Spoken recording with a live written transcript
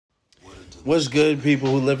What's good, people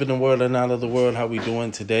who live in the world and out of the world? How we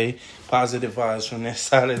doing today? Positive vibes from this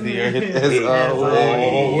side of the earth, as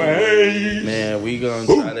always. Man, we gonna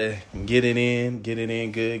try to get it in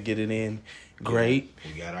good, get it in great.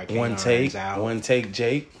 We got our one take,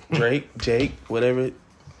 Drake, whatever.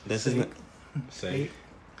 This isn't. Say,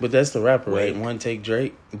 but that's the rapper, right? One take,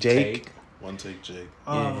 Drake, Jake. One take, Jake.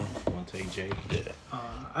 Yeah. One take, Jake. Yeah.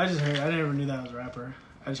 I just heard. I never knew that was a rapper.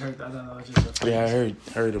 I just heard. I thought that was just. Yeah, I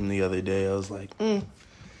heard him the other day. I was like, Riff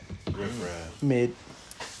rap. mid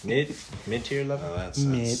tier level. That's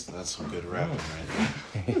some good rapping right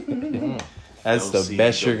there. That's Dolce the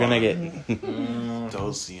best you're gonna get.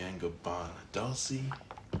 Dolce and Gabbana. Dolce and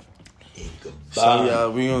Gabbana. So yeah,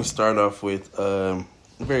 we're gonna start off with a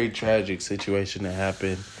very tragic situation that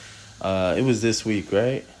happened. It was this week,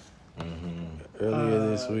 right? Earlier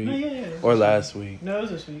this week, or last week? No, it was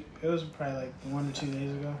this week. It was probably like 1 or 2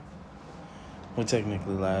 days ago. Well,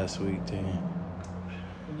 technically last week, then.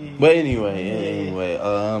 Yeah. But anyway,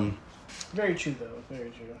 Very true though. Very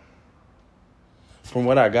true. From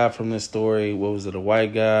what I got from this story, what was it? A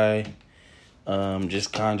white guy,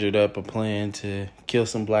 just conjured up a plan to kill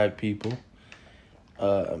some black people.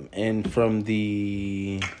 And from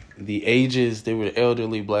the ages, they were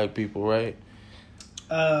elderly black people, right?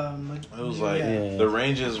 It was like the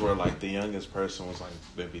ranges were like the youngest person was like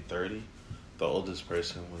maybe 30, the oldest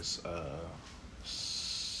person was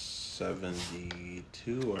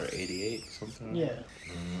 72 or 88, something. Yeah.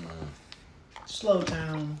 Slow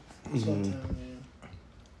town. Yeah.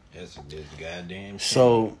 That's a good goddamn shit.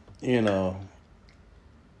 So,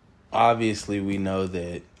 obviously we know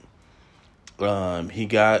that he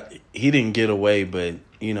didn't get away, but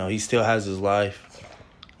he still has his life.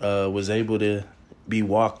 Was able to be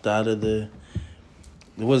walked out of a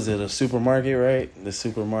supermarket, right? The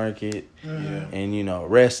supermarket, and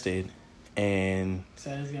arrested, and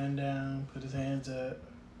sat his gun down, put his hands up.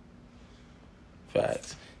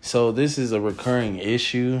 Facts. So this is a recurring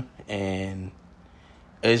issue, and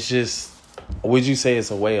it's just, would you say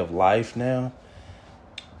it's a way of life now?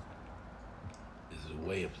 It's a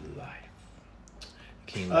way of life.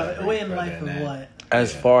 A way of life of what?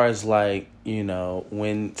 As far as like,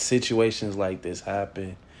 when situations like this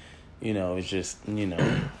happen, it's just,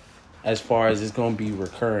 as far as it's going to be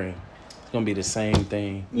recurring, it's going to be the same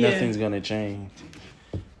thing. Yeah. Nothing's going to change.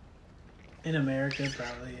 In America,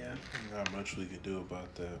 probably, yeah. Not much we could do about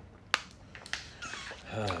that.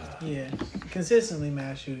 Yeah. Consistently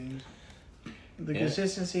mass shootings. The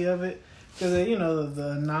consistency of it, because,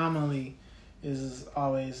 the anomaly is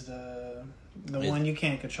always the one you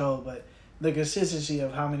can't control, but the consistency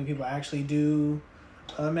of how many people actually do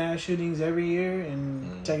mass shootings every year,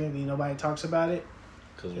 and technically nobody talks about it.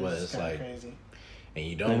 Because it's like crazy. And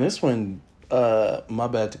you don't. And this one, my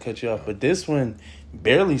bad to cut you off, but this one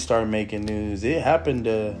barely started making news. It happened,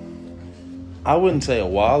 I wouldn't say a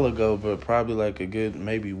while ago, but probably like a good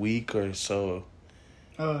maybe week or so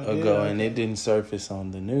ago, and it didn't surface on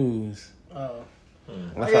the news. Oh.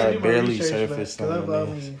 I thought it barely surfaced on the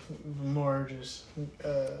news. More just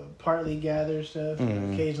partly gather stuff.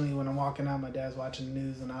 Occasionally when I'm walking out, my dad's watching the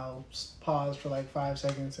news, and I'll pause for like 5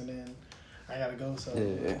 seconds, and then I gotta go. So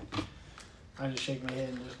I just shake my head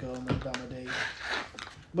and just go and make about my day.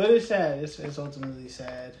 But it's sad. It's ultimately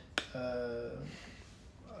sad.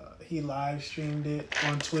 He live streamed it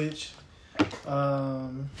on Twitch.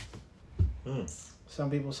 Some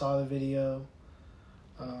people saw the video.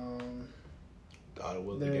 Thought it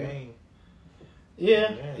was the game.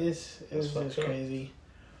 Yeah, it's just crazy.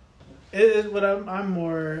 What I'm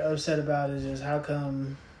more upset about is just how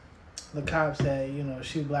come the cops that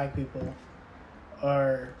shoot black people,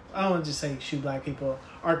 or I don't want to just say shoot black people,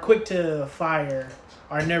 are quick to fire,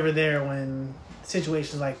 are never there when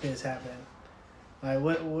situations like this happen. Like,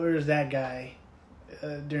 where's that guy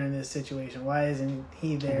during this situation? Why isn't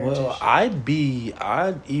he there? Well, I'd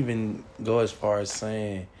even go as far as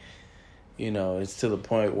saying, it's to the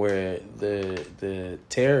point where the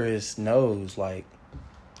terrorist knows, like,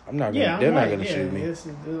 they're not gonna shoot me.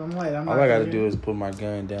 I'm white. All I gotta do is put my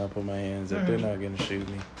gun down, put my hands up. They're not gonna shoot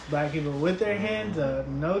me. Black people with their hands up,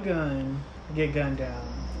 no gun, get gunned down.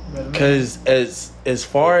 Because as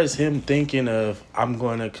far as him thinking of, I'm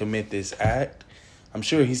going to commit this act, I'm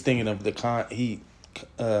sure he's thinking of he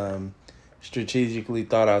strategically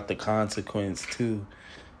thought out the consequence too,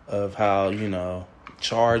 of how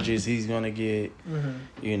charges he's gonna get,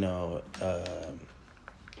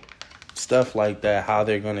 stuff like that, how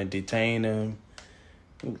they're gonna detain him.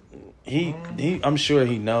 I'm sure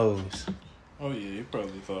he knows. Oh yeah, he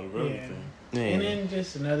probably thought of everything. Yeah. And then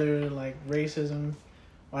just another like racism.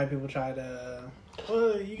 White people try to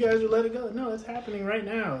well, you guys would let it go. No, it's happening right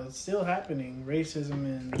now. It's still happening. Racism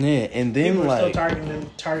and and then people are like still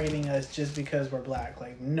targeting us just because we're black.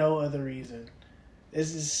 Like no other reason.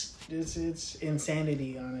 It's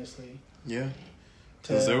insanity, honestly. Yeah.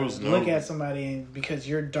 Because there was look at somebody and because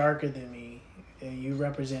you're darker than me and you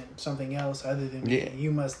represent something else other than me,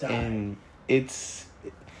 you must die. And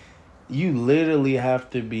you literally have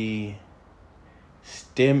to be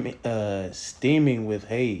steaming with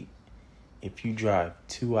hate if you drive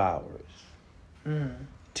 2 hours.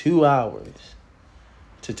 2 hours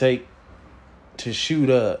to shoot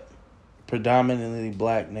up predominantly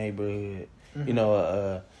black neighborhood. You know,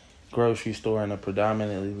 a grocery store in a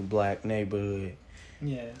predominantly black neighborhood.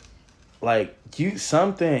 Yeah. Like,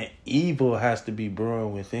 something evil has to be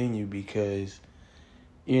brewing within you because,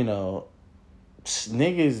 you know,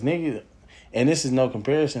 niggas, and this is no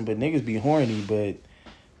comparison, but niggas be horny, but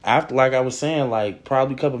after, like I was saying, like,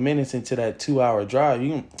 probably a couple minutes into that 2 hour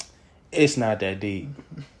drive, it's not that deep.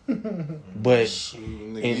 But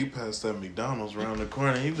nigga, you pass that McDonald's around the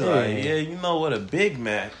corner, you be like, yeah, you know what, a Big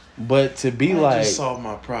Mac. But to be like, just solve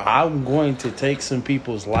my problem. I'm going to take some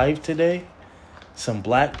people's life today, some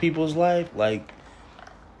black people's life, like,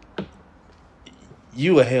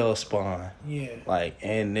 you a hell spawn. Yeah. Like,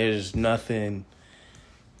 and there's nothing,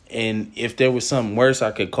 and if there was something worse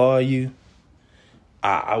I could call you,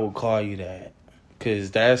 I would call you that.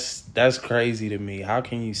 Because that's crazy to me. How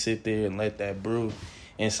can you sit there and let that brew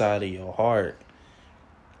inside of your heart?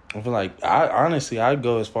 I feel like, I'd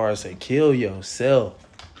go as far as say, kill yourself.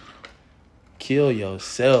 Kill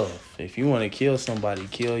yourself. If you want to kill somebody,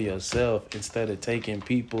 kill yourself instead of taking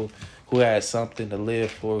people who had something to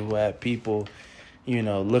live for, who had people, you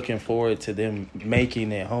know, looking forward to them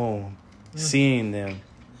making it home, seeing them,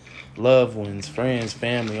 loved ones, friends,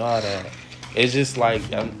 family, all that. It's just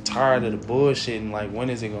like, I'm tired of the bullshit and like, when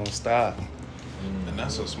is it going to stop? And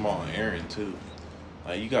that's a small errand too.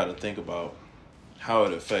 Like, you got to think about how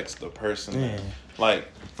it affects the person. Yeah. Like,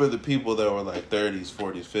 for the people that were like 30s,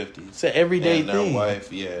 40s, 50s. It's an everyday and their thing. wife,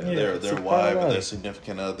 their it's wife or their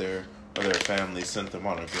significant other or their family sent them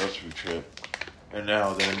on a grocery trip. And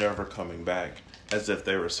now they're never coming back as if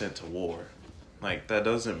they were sent to war. Like, that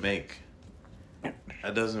doesn't make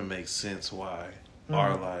sense why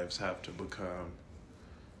our lives have to become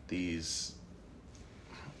these,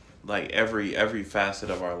 like, every facet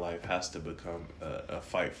of our life has to become a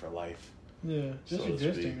fight for life. Yeah, just so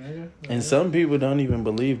existing, nigga. And some people don't even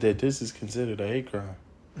believe that this is considered a hate crime.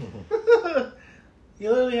 You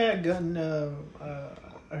literally had gun.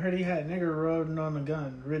 I heard he had nigger riding on the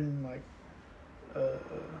gun, written like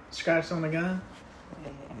scratched on the gun.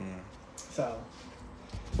 So,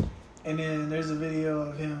 and then there's a video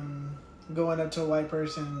of him going up to a white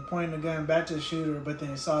person, pointing the gun back to the shooter, but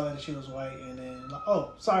then saw that she was white, and then like,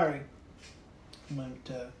 oh, sorry. But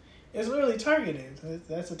it's literally targeted.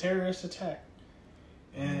 That's a terrorist attack.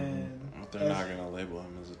 And they're not going to label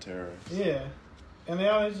him as a terrorist. Yeah. And they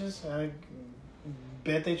always just, I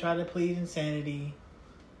bet they try to plead insanity.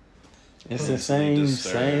 It's the same old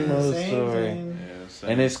story. Yeah,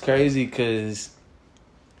 and it's crazy because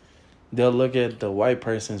they'll look at the white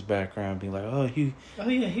person's background and be like, he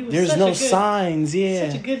was there's no signs,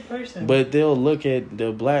 such a good person. But they'll look at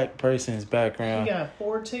the black person's background. He got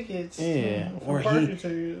 4 tickets. Or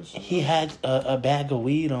he had a bag of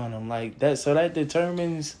weed on him. Like that, so that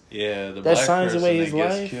determines the that black signs person away that his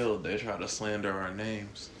gets life. killed, they try to slander our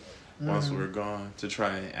names once we're gone to try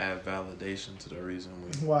and add validation to the reason we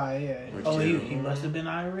he must have been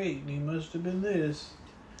irate. He must have been this.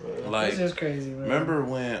 Like, this is crazy, man. Remember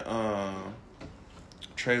when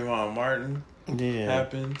Trayvon Martin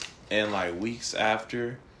happened, and like weeks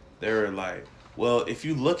after, they were like, well, if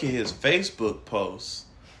you look at his Facebook posts,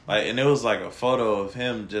 like, and it was like a photo of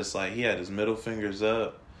him just like he had his middle fingers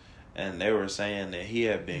up, and they were saying that he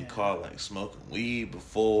had been caught like smoking weed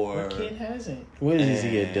before. What kid hasn't? What is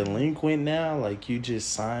he, a delinquent now? Like, you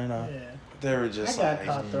just sign up? Yeah. They were just like,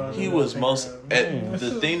 he was most.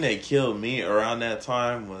 The thing that killed me around that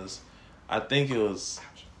time was, I think it was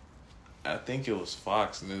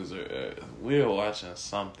Fox News. We were watching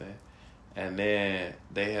something, and then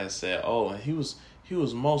they had said, and he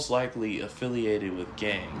was most likely affiliated with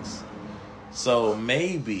gangs. So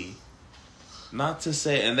maybe, not to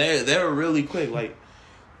say, and they were really quick, like,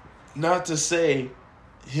 not to say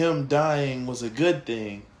him dying was a good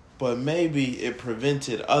thing, but maybe it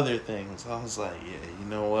prevented other things. I was like, yeah, you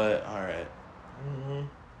know what? All right.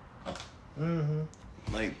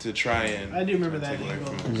 Like, to try and... I do remember that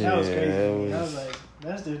angle. That was crazy. I was like,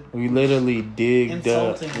 that's the... We literally digged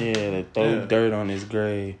insulting. up, to throw dirt on his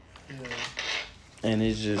grave. Yeah. And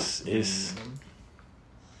it's just,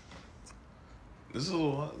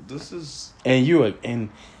 This is And you're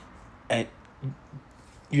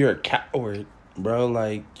a coward, bro.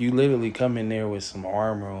 Like, you literally come in there with some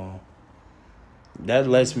armor on. That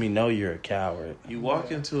lets me know you're a coward. you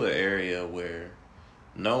walk into an area where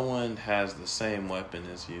no one has the same weapon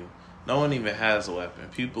as you. No one even has a weapon.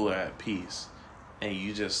 People are at peace, and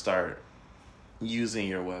you just start using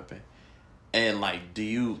your weapon. And like, do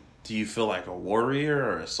you feel like a warrior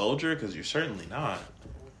or a soldier? Because you're certainly not.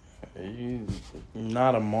 You're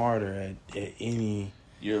not a martyr at any.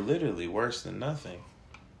 You're literally worse than nothing.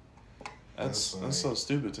 That's so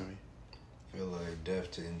stupid to me. I feel like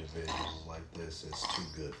death to individuals like this is too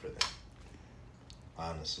good for them.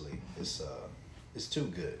 Honestly, it's too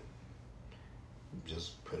good.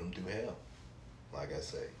 Just put them through hell. Like I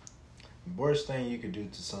say, the worst thing you could do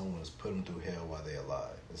to someone is put them through hell while they're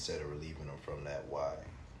alive instead of relieving them from that why.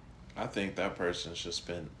 I think that person should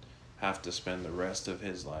have to spend the rest of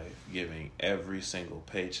his life giving every single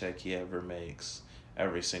paycheck he ever makes,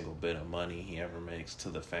 every single bit of money he ever makes to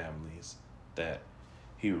the families that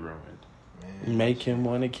he ruined. Man, Make him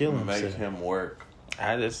want to kill himself. Make him work.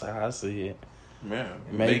 That's how I see it. Yeah.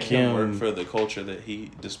 Make him work him- for the culture that he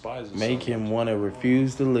despises. Make so him much. want to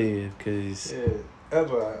refuse to live, because Yeah, that's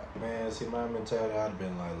what see, my mentality, I'd have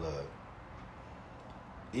been like, look,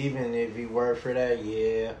 even if he worked for that,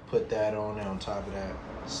 yeah, put that on there on top of that,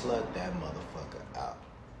 slut that motherfucker out.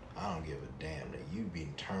 I don't give a damn that you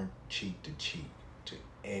being turned cheek to cheek to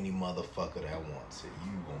any motherfucker that wants it.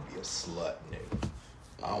 You gonna be a slut, nigga.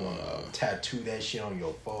 I wanna tattoo that shit on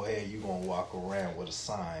your forehead. You gonna walk around with a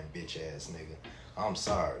sign, bitch ass nigga. I'm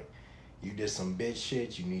sorry. You did some bitch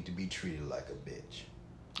shit, you need to be treated like a bitch.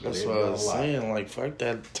 that's Live what I your was life. saying. Like, fuck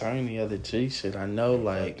that turn the other cheek shit. I know,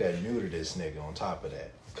 Like like, that, neuter this nigga on top of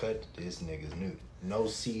that. Cut this nigga's neuter. No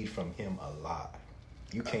seed from him alive.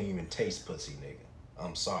 You can't even taste pussy, nigga.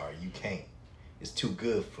 I'm sorry, you can't. It's too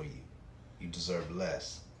good for you. You deserve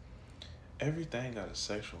less. Everything got a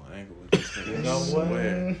sexual angle with this nigga. You know what?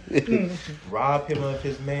 Swear. Rob him of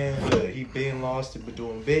his manhood. He been lost and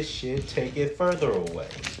doing bitch shit. Take it further away.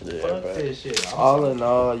 Yeah, Fuck bro. this shit. all in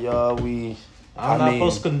all, y'all, I'm not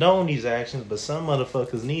supposed to condone these actions, but some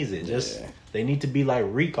motherfuckers needs it. Just they need to be like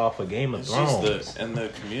Reek off of Game of It's Thrones. just and the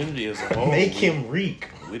community as a whole. Make him Reek.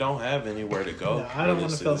 We don't have anywhere to go. No, I don't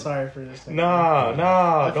want to feel realistically. sorry for this thing. Nah,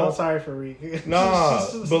 I feel don't. sorry for Reek. Nah,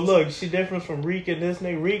 but look, she different from Reek and this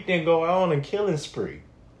nigga. Reek didn't go out on a killing spree.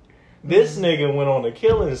 This nigga went on a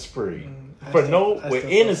killing spree with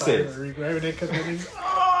innocence.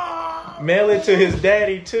 Mail it to his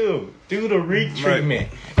daddy too. Do the Reek treatment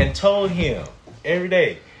and told him every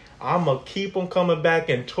day, I'm gonna keep on coming back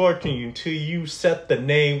and torturing you until you set the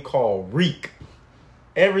name called Reek.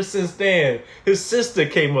 Ever since then, his sister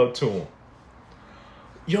came up to him.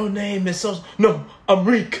 Your name is so... No, I'm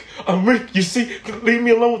Reek. I'm Reek. You see? Leave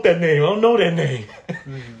me alone with that name. I don't know that name.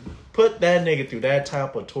 Put that nigga through that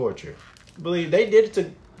type of torture. Believe they did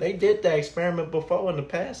that experiment before in the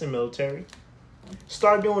past in military.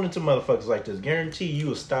 Start doing it to motherfuckers like this. Guarantee you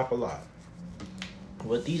will stop a lot.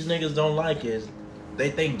 What these niggas don't like is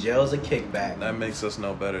they think jail's a kickback. That makes us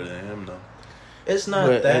no better than him, though. It's not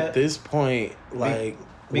but that. at this point, like,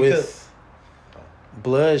 because- with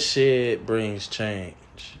bloodshed brings change.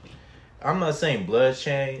 I'm not saying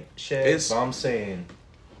bloodshed, It's- but I'm saying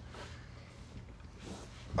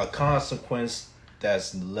a consequence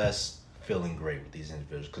that's less feeling great with these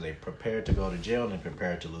individuals because they're prepared to go to jail and they're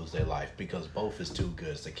prepared to lose their life because both is too good.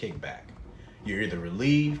 It's a kickback. You're either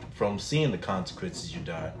relieved from seeing the consequences you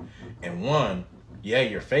done, and one, yeah,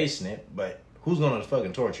 you're facing it, but who's gonna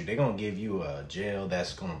fucking torture you? They're gonna give you a jail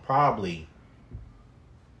that's gonna probably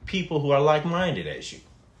people who are like-minded as you,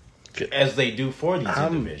 as they do for these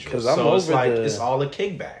individuals. 'cause I'm So it's over like the- it's all a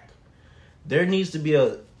kickback. There needs to be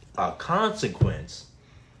a consequence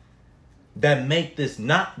that make this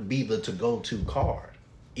not be the to-go-to card.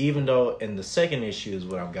 Even though, and the second issue is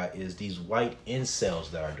what I've got is these white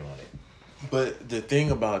incels that are doing it. But the thing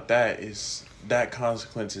about that is that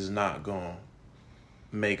consequence is not going to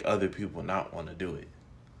make other people not want to do it.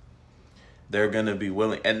 They're going to be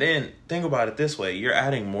willing. And then think about it this way. You're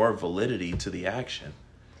adding more validity to the action.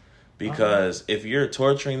 Because if you're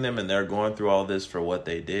torturing them and they're going through all this for what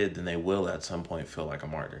they did, then they will at some point feel like a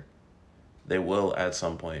martyr. They will at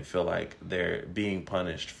some point feel like they're being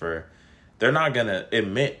punished for... They're not going to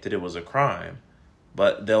admit that it was a crime,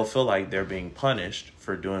 but they'll feel like they're being punished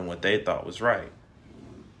for doing what they thought was right.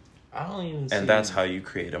 I don't even see... And that's how you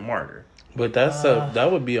create a martyr. But that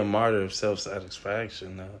would be a martyr of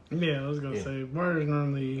self-satisfaction, though. Yeah, I was gonna say martyrs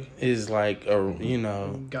normally Is like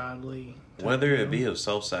godly. Whether it be of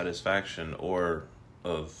self-satisfaction or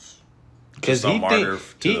of Because Just a martyr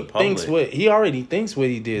to the thinks public. he already thinks what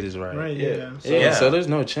he did is right. Right, yeah. Yeah, so there's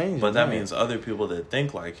no change. But in that means other people that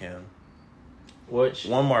think like him. Which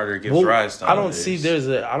One martyr gives Well, rise to I don't others. see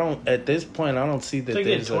at this point I don't see that To get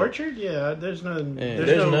there's tortured? Yeah, there's none. Yeah.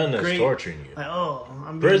 there's no none that's great, torturing you. Like, oh,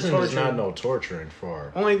 I'm being Prison tortured. is not no torturing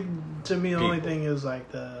for. Only to me, the only people. thing is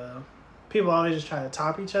like the people always just try to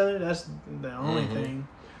top each other. That's the only Mm-hmm. thing.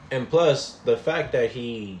 And plus, the fact that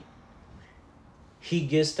he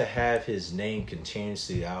gets to have his name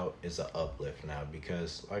continuously out is an uplift now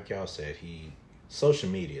because, like y'all said, he social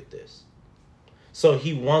media this, so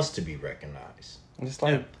he wants to be recognized. It's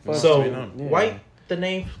like Yeah. So to be known. Yeah. wipe the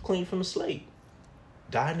name clean from the slate.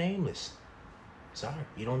 Die nameless. Sorry,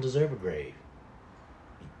 you don't deserve a grave.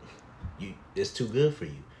 It's too good for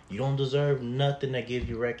you. You don't deserve nothing that gives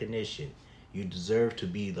you recognition. You deserve to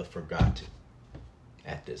be the forgotten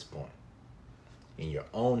at this point. In your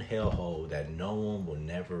own hellhole that no one will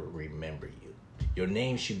never remember you. Your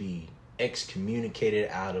name should be excommunicated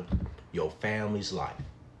out of your family's life.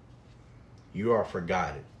 You are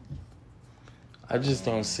forgotten. I just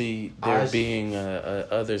don't see there I- being a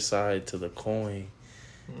other side to the coin.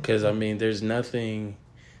 Because, I mean, there's nothing,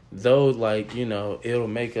 though, like, you know, it'll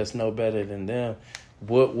make us know better than them.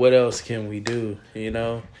 What else can we do, you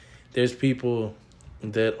know? There's people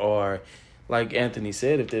that are, like Anthony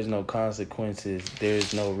said, if there's no consequences,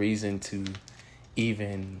 there's no reason to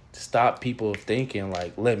even stop people thinking,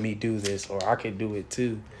 like, let me do this, or I could do it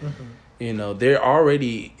too. Mm-hmm. You know, they're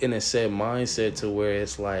already in a set mindset to where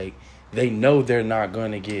it's like, they know they're not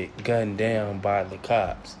going to get gunned down by the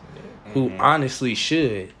cops, who honestly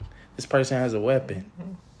should. This person has a weapon.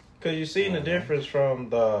 Because you've seen the difference from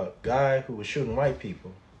the guy who was shooting white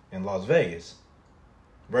people in Las Vegas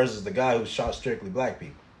versus the guy who shot strictly black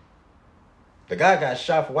people. The guy got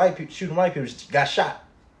shot for white people, shooting white people, got shot.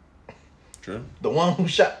 True. The one who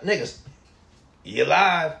shot niggas, he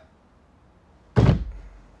alive. That's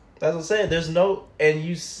what I'm saying. There's no, and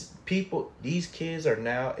people, these kids are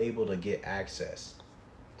now able to get access.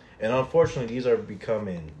 And unfortunately,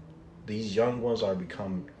 these young ones are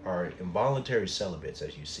involuntary celibates,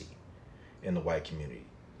 as you see in the white community.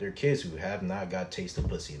 They're kids who have not got taste of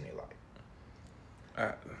pussy in their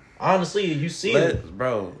life. Honestly, you see it.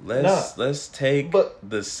 Let's take But-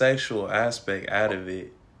 the sexual aspect out of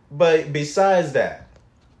it. But besides that,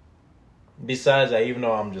 even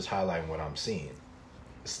though I'm just highlighting what I'm seeing,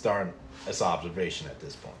 it's observation at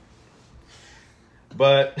this point.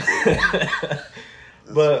 But,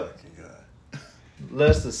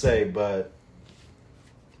 let's just say, but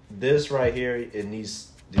this right here, it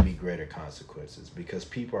needs to be greater consequences because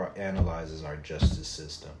people are analyzing our justice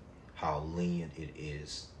system, how lenient it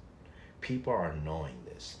is. People are knowing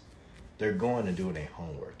this. They're going to do their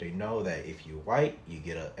homework. They know that if you're white, you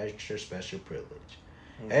get an extra special privilege.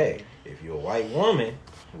 Mm-hmm. Hey, if you're a white woman,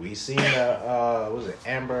 we seen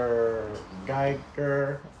Amber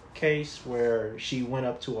Geiger case where she went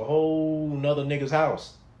up to a whole nother nigga's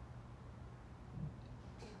house.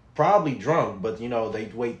 Probably drunk, but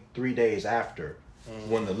they wait 3 days after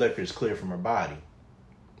when the liquor is clear from her body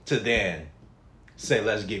to then say,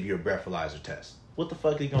 let's give you a breathalyzer test. What the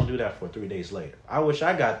fuck are you gonna do that for 3 days later? I wish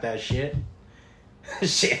I got that shit.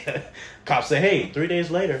 Shit. Cops say, hey, 3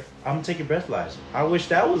 days later, I'm gonna take your breathalyzer. I wish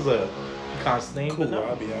that was a constant thing, Cool, but no.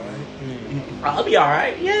 I'll be alright. I'll be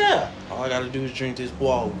alright, yeah. All I gotta do is drink this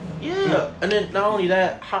water. Yeah. And then not only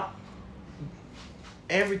that,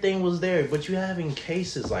 everything was there, but you having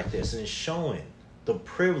cases like this and it's showing the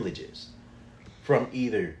privileges from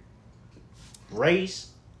either race,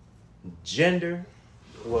 gender,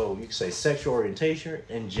 well, you could say sexual orientation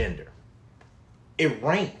and gender. It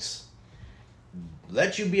ranks.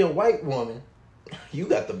 Let you be a white woman, you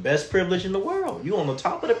got the best privilege in the world. You on the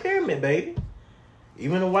top of the pyramid, baby.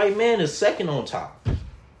 Even a white man is second on top.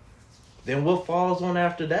 Then what falls on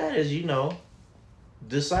after that is,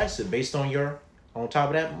 decisive based on on top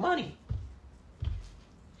of that money.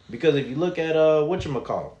 Because if you look at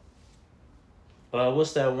whatchamacallit,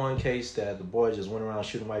 what's that one case that the boy just went around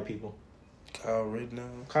shooting white people? Kyle Rittenhouse.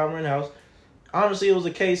 Kyle Rittenhouse. Honestly, it was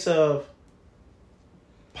a case of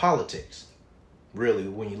politics, really,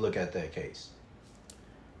 when you look at that case.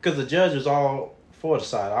 Because the judge was all for the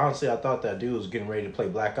side. Honestly, I thought that dude was getting ready to play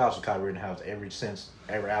Black Ops with Kyle Rittenhouse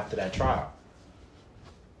ever after that trial.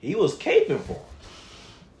 He was caping for him.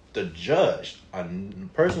 The judge, a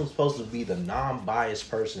person who's supposed to be the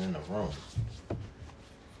non-biased person in the room,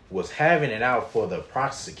 was having it out for the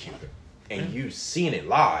prosecutor. And you seen it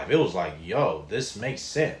live. It was like, yo, this makes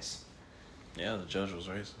sense. Yeah, the judge was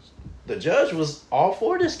racist. The judge was all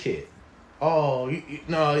for this kid. Oh,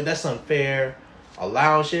 no, that's unfair.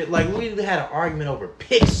 allowing shit. Like, we had an argument over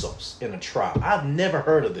pixels in a trial. I've never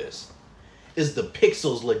heard of this. Is the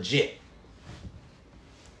pixels legit?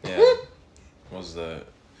 Yeah.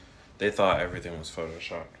 They thought everything was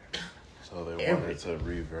photoshopped. So they wanted to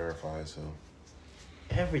re-verify, so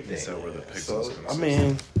everything. So were the pixels. I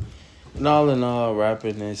mean, in all,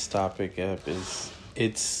 wrapping this topic up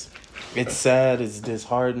it's sad, it's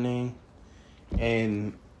disheartening,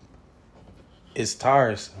 and it's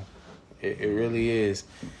tiresome. It really is,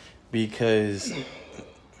 because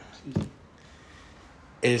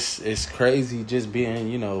it's crazy just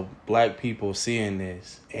being, black people seeing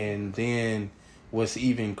this, and then what's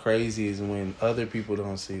even crazy is when other people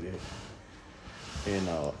don't see this. And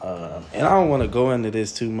I don't want to go into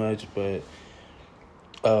this too much, but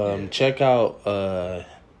check out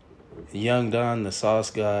Young Don, the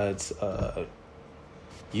Sauce God's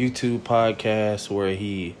YouTube podcast, where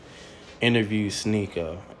he interviews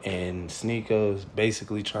Sneeko. And Sneeko's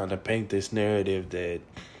basically trying to paint this narrative that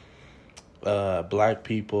black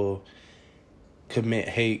people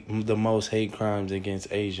commit the most hate crimes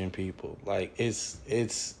against Asian people. Like, it's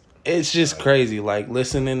just crazy. Like,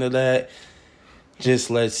 listening to that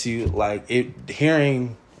just lets you,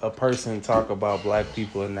 hearing a person talk about black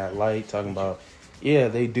people in that light, talking about, yeah,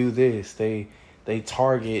 they do this, they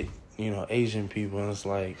target, Asian people, and it's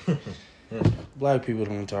like, black people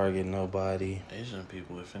don't target nobody. Asian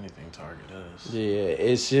people, if anything, target us. Yeah,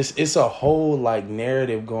 it's a whole,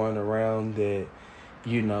 narrative going around that,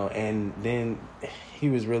 and then he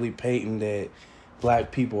was really painting that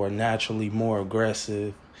black people are naturally more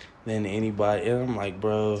aggressive than anybody. And I'm like,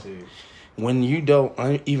 bro, dude, when you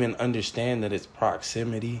don't even understand that it's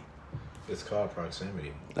proximity. It's called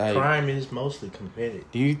proximity. Crime is mostly committed.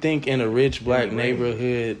 Do you think in a rich black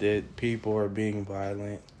neighborhood that people are being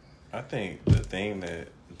violent? I think the thing that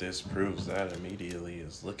disproves that immediately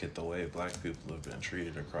is look at the way black people have been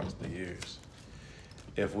treated across the years.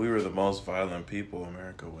 If we were the most violent people,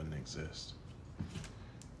 America wouldn't exist.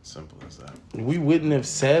 Simple as that. We wouldn't have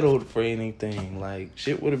settled for anything. Like,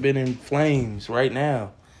 shit would have been in flames right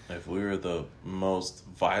now. If we were the most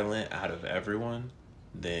violent out of everyone,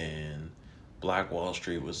 then Black Wall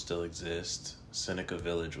Street would still exist. Seneca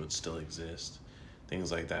Village would still exist.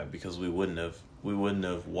 Things like that, because we wouldn't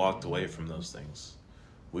have walked away from those things.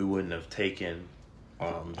 We wouldn't have taken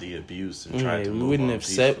the abuse and tried to move on. We wouldn't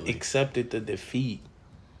have accepted the defeat.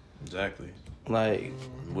 Exactly.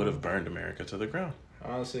 Would have burned America to the ground.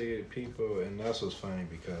 Honestly, people, and that's what's funny,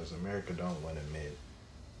 because America don't want to admit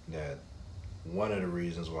that one of the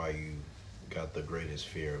reasons why you got the greatest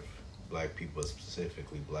fear of black people,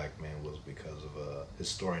 specifically black men, was because of a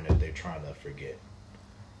historian that they're trying to forget.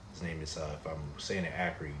 His name is, if I'm saying it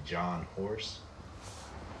accurately, John Horse.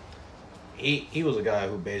 He was a guy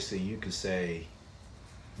who basically, you could say,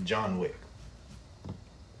 John Wick.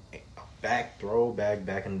 Back in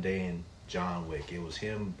the day in John Wick, it was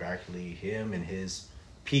him and his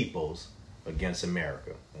peoples against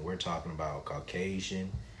America. And we're talking about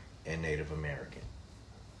Caucasian and Native American.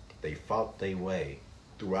 They fought their way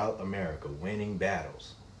throughout America, winning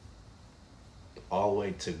battles, all the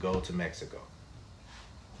way to go to Mexico.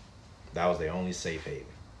 That was their only safe haven.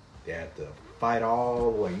 They had to fight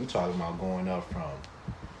all the way. You talking about going up from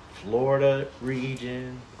Florida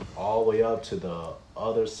region all the way up to the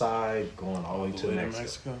other side, going all the way to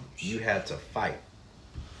Mexico. You had to fight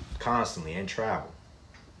constantly and travel.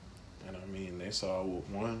 And I mean, they saw what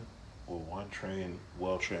one well-trained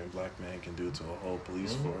black man can do to a whole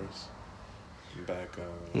police force. Back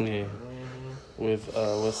with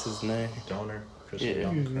what's his name? Donner. Chris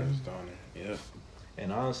Donner. Yep.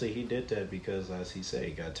 And honestly, he did that because, as he said,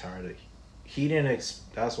 he got tired of.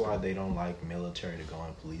 That's why they don't like military to go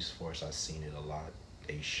in police force. I've seen it a lot.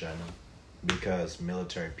 They shun them because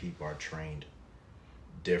military people are trained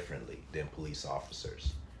differently than police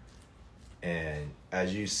officers. And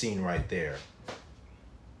as you've seen right there,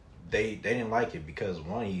 they didn't like it because,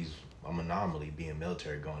 one, he's an anomaly being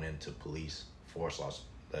military going into police force,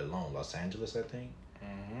 let alone Los Angeles, I think.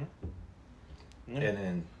 Mm-hmm. Yeah. And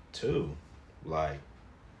then, two,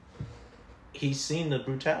 he's seen the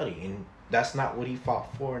brutality, and that's not what he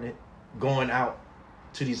fought for in it. Going out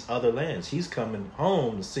to these other lands, he's coming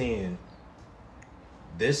home seeing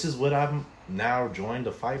this is what I'm now joined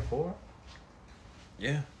to fight for.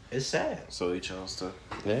 Yeah, it's sad. So he chose to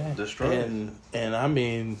destroy it, and I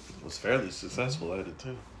mean, was fairly successful at it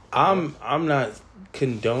too. I'm not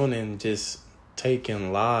condoning just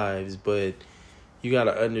taking lives, but you got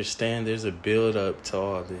to understand there's a build up to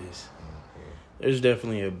all this. There's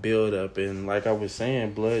definitely a build up, and like I was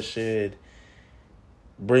saying, bloodshed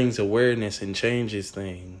brings awareness and changes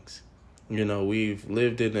things. You know, we've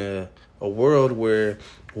lived in a world where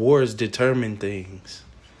wars determine things.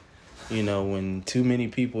 You know, when too many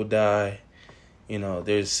people die, you know,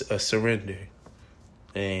 there's a surrender.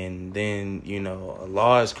 And then, you know, a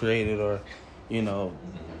law is created, or, you know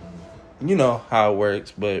how it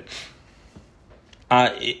works. But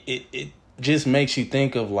it just makes you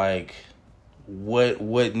think of, like, what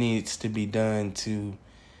needs to be done to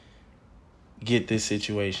get this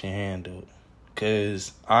situation handled.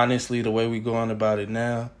 Because honestly, the way we go on about it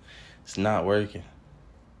now, it's not working.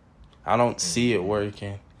 I don't see it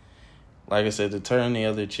working. Like I said, the turn the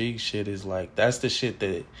other cheek shit is like, that's the shit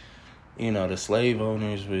that, you know, the slave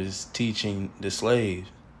owners was teaching the slaves.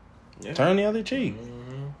 Yeah. Turn the other cheek.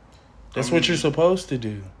 Mm-hmm. That's what you're supposed to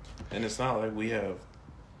do. And it's not like we have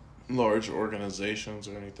large organizations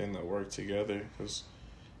or anything that work together, because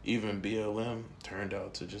even BLM turned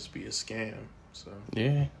out to just be a scam. So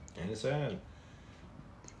yeah. And it's sad.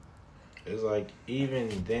 It's like,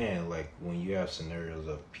 even then, like, when you have scenarios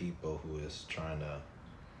of people who is trying to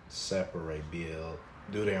separate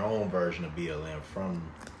do their own version of BLM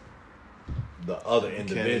from the other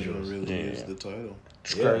individuals. Can't even really use the title.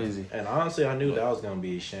 It's crazy. And honestly, I knew that was going to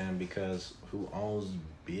be a sham, because who owns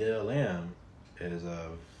BLM is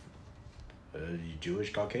a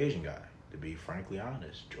Jewish Caucasian guy. To be frankly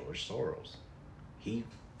honest, George Soros. He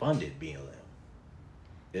funded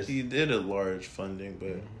BLM. He did a large funding,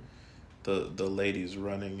 but the ladies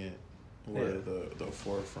running it were the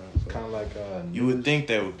forefront. Kind of like you would think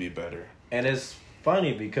that would be better. And it's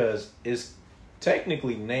funny because it's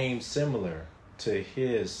technically named similar to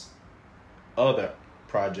his other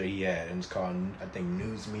project he had, and it's called, I think,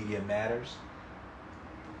 News Media Matters.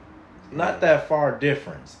 Not that far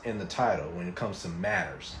difference in the title when it comes to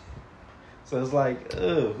matters. So it's like,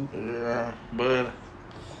 yeah, but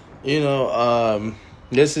you know,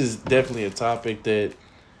 this is definitely a topic that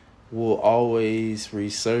will always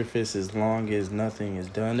resurface as long as nothing is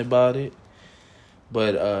done about it.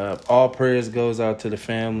 But all prayers goes out to the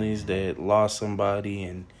families that lost somebody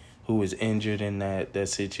and who was injured in that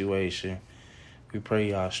situation. We pray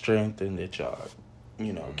y'all strength, and that y'all,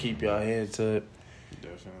 you know, keep y'all heads up.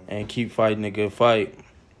 Definitely. And keep fighting a good fight.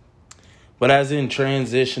 But as in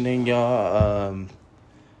transitioning, y'all,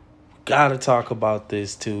 gotta talk about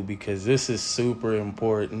this too, because this is super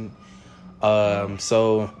important.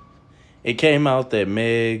 So it came out that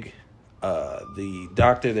Meg, the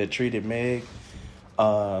doctor that treated Meg,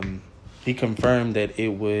 he confirmed that it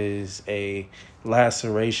was a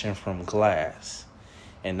laceration from glass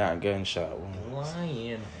and not gunshot wounds.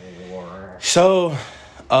 Lion whore. So,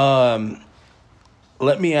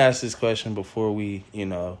 let me ask this question before we, you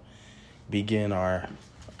know, begin our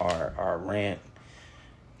rant.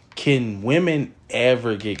 Can women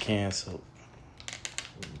ever get canceled?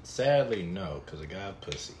 Sadly, no, because I got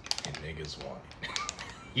pussy and niggas want it.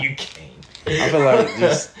 You can't. I feel like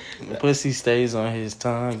this pussy stays on his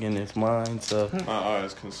tongue and his mind, so my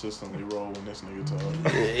eyes consistently roll when this nigga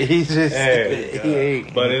talks. he just he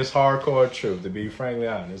ain't. But it's hardcore truth, to be frankly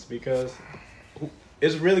honest, because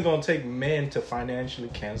it's really gonna take men to financially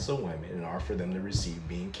cancel women in order for them to receive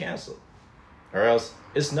being canceled, or else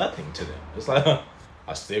it's nothing to them. It's like,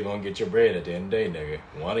 I still gonna get your bread at the end of the day, nigga.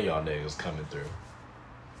 One of y'all niggas coming through.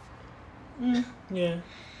 Yeah.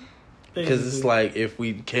 Because it's like, if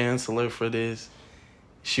we cancel her for this,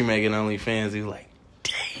 she making OnlyFans. He's like,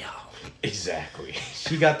 damn. Exactly.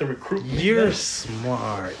 She got the recruitment. You're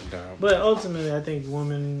smart, dog. But ultimately, I think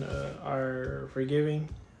women are forgiving,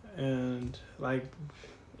 and like,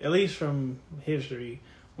 at least from history,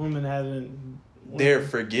 women haven't. They're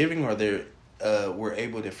forgiving, or we're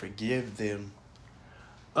able to forgive them.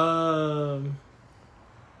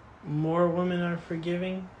 More women are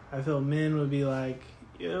forgiving. I feel men would be like,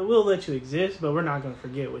 yeah, we'll let you exist, but we're not gonna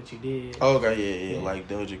forget what you did. Okay, yeah, like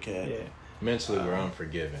Doja Cat. Yeah. Mentally, we're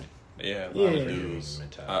unforgiving. Yeah, a lot of dudes.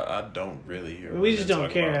 I don't really hear. We just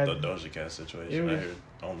don't care about the Doja Cat situation. I hear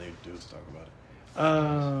only dudes talk about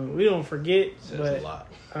it. We don't forget, Says a lot.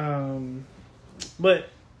 But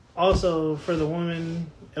also for the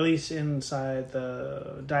women, at least inside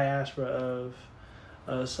the diaspora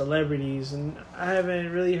of celebrities, and I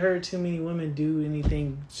haven't really heard too many women do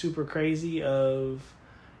anything super crazy of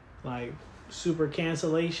like super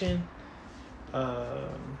cancellation.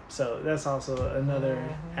 So that's also another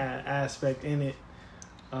aspect in it.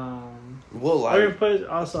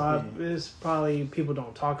 It's probably people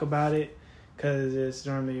don't talk about it because it's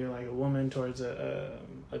normally like a woman towards a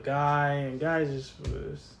guy, and guys just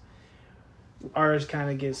ours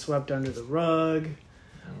kind of get swept under the rug.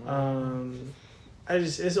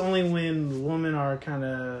 It's only when women are kind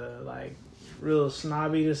of like real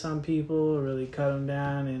snobby to some people, really cut them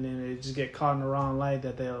down, and then they just get caught in the wrong light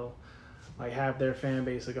that they'll like have their fan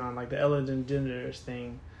base like on like the Ellen DeGeneres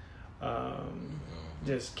thing.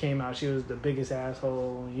 Just came out. She was the biggest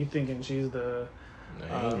asshole. You thinking she's the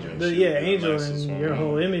angel. Angel, and your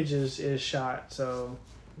whole image is shot. So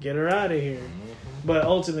get her out of here. Mm-hmm. But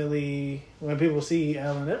ultimately, when people see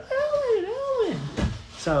Ellen, they're, Ellen.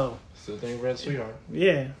 So Still think Red Sweetheart.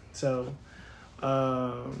 yeah. So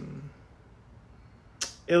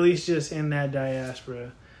at least just in that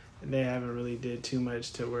diaspora, they haven't really did too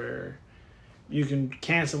much to where you can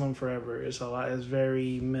cancel them forever. It's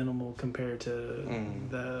very minimal compared to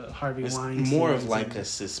the Harvey It's Weinstein. more of like a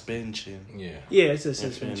suspension. Yeah. Yeah, it's a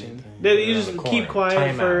suspension. anything. You just Corner. keep quiet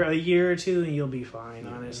Time for out. a year or two and you'll be fine,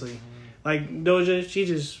 honestly. Like Doja,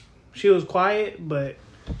 she was quiet, but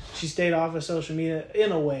she stayed off of social media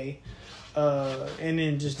in a way. And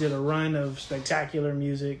then just did a run of spectacular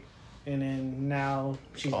music, and then now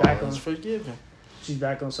she's back on forgiven. She's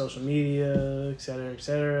back on social media, et cetera, et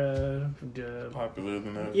cetera. Popular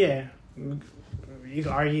than that. Yeah, you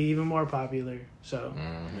can argue even more popular. So,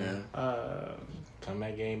 Yeah.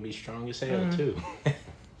 Comeback game be strong as hell too.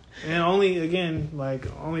 and only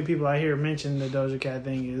people I hear mention the Doja Cat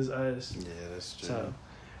thing is us. Yeah, that's true. So,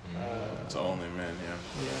 It's only men,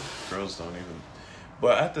 yeah. yeah. Girls don't even.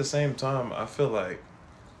 But at the same time, I feel like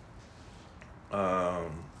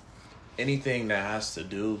anything that has to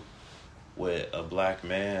do with a black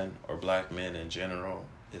man or black men in general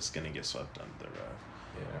is going to get swept under the rug.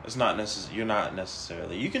 Yeah. It's not you're not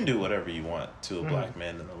necessarily, you can do whatever you want to a black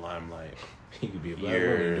man in the limelight. He could be a black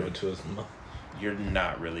woman do it to his mom. You're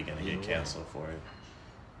not really going to get canceled for it.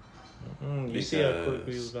 You see how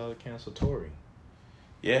quickly he was about to cancel Tory.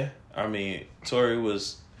 Yeah, I mean, Tory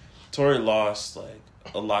lost like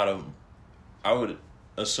a lot of, I would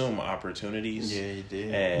assume, opportunities. Yeah, he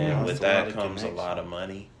did. And with Lost a lot that of comes a connection. lot of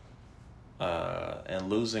money. And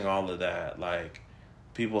losing all of that, like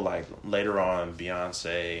people like later on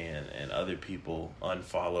Beyonce and other people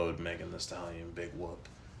unfollowed Megan Thee Stallion, Big Whoop,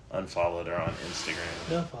 unfollowed her on Instagram.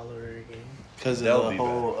 They'll follow her again. Because of They'll the be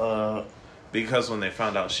whole because when they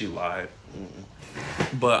found out she lied.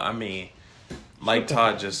 But I mean, like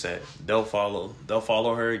Todd just said, they'll follow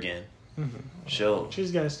her again.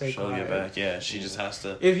 She's got to stay She'll quiet. get back. Yeah, she just has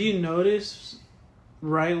to. If you notice,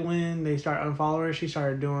 right when they start unfollowing her, she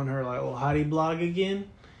started doing her like little hottie blog again.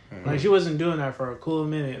 Like she wasn't doing that for a cool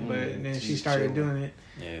minute, but then she she's started chilling. doing it,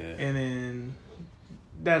 Yeah. and then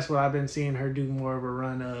that's what I've been seeing her do more of a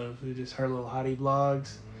run of, just her little hottie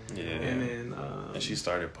blogs, Yeah. and then And she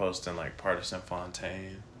started posting like Partisan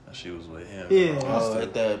Fontaine. She was with him. Yeah.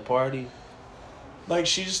 at the party. Like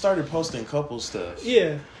she just started posting couple stuff.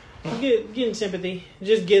 yeah, getting sympathy,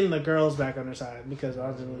 just getting the girls back on her side because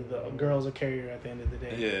ultimately the girls are carrier at the end of the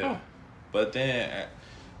day. Yeah. But then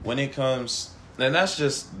when it comes, and that's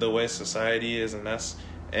just the way society is, and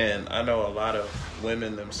I know a lot of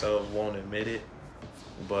women themselves won't admit it,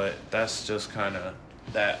 but that's just kind of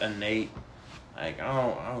that innate. Like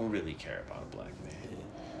I don't really care about a black man.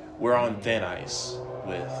 We're on thin ice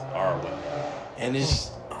with our women. And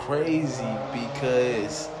it's crazy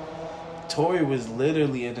because Tory was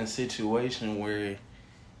literally in a situation where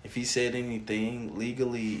if he said anything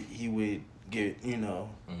legally, he would get,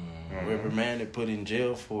 reprimanded, put in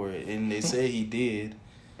jail for it. And they say he did.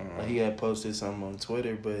 He had posted something on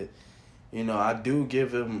Twitter. But, I do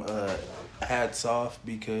give him hats off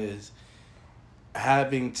because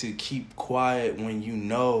having to keep quiet when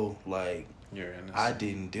like, You're innocent. I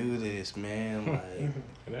didn't do this, man. Like,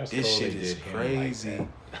 That's this totally shit is did him crazy. Like that.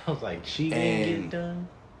 I was like, she didn't And get done.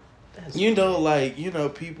 That's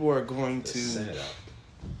people are going the to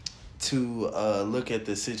setup. look at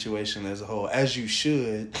the situation as a whole, as you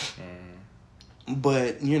should.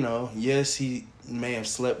 But yes, he may have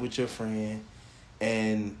slept with your friend,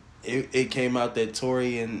 and it came out that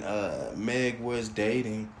Tory and Meg was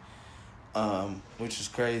dating, which is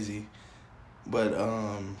crazy. But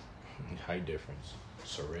Height difference.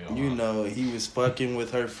 Surreal. he was fucking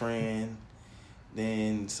with her friend.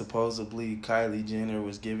 Then supposedly Kylie Jenner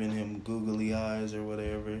was giving him googly eyes or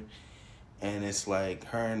whatever. And it's like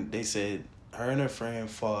they said her and her friend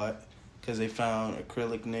fought because they found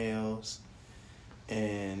acrylic nails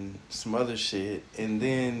and some other shit. And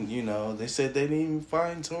then, they said they didn't even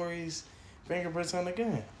find Tory's fingerprints on the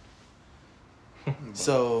gun.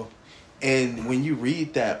 So, and when you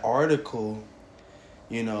read that article,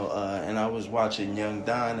 and I was watching Young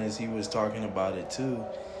Don as he was talking about it too.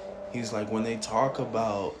 He's like, when they talk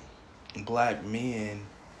about black men,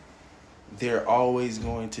 they're always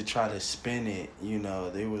going to try to spin it.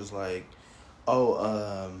 They was like,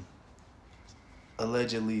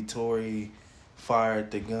 allegedly Tory fired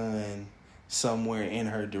the gun somewhere in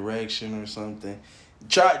her direction or something.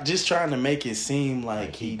 Just trying to make it seem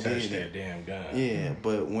like he touched did that damn gun. Yeah,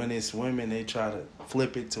 but when it's women, they try to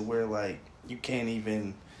flip it to where like you can't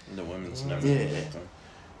even. The women's never. Yeah.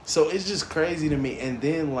 So it's just crazy to me. And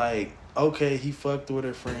then like, okay, he fucked with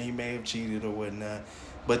her friend. He may have cheated or whatnot,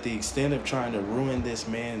 but the extent of trying to ruin this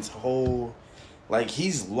man's whole. Like,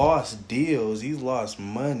 he's lost deals. He's lost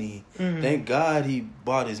money. Mm-hmm. Thank God he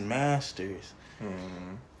bought his masters.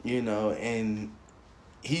 Mm-hmm. You know, and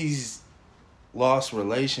he's lost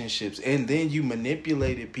relationships. And then you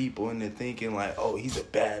manipulated people into thinking, like, oh, he's a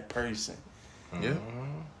bad person. Yeah.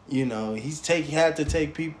 You know, had to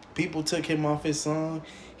take people took him off his song.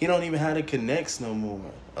 He don't even have the connects no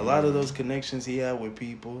more. A lot of those connections he had with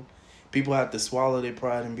people have to swallow their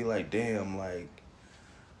pride and be like, damn, like,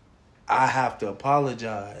 I have to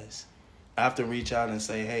apologize. I have to reach out and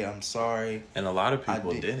say, hey, I'm sorry. And a lot of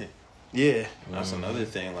people didn't. Yeah. That's another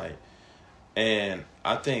thing. Like, and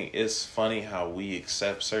I think it's funny how we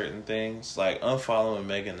accept certain things. Like, unfollowing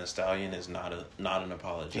Megan Thee Stallion is not an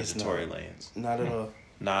apology to Tory Lanez. Not at all.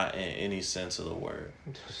 Not in any sense of the word.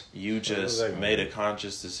 You just made a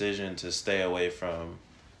conscious decision to stay away from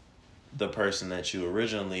the person that you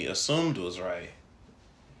originally assumed was right.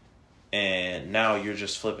 And now you're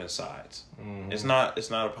just flipping sides. Mm-hmm. It's not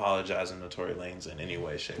apologizing to Tory Lanez in any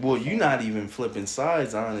way, shape. Well, you're not even flipping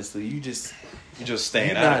sides, honestly. You're just staying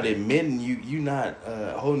you're out. Not admitting you're not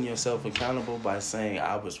holding yourself accountable by saying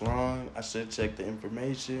I was wrong. I should check the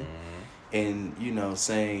information, and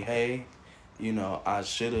saying, hey, I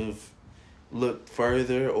should have looked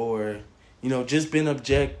further, or just been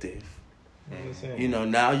objective.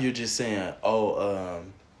 Mm-hmm. Now you're just saying, oh,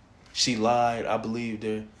 she lied. I believed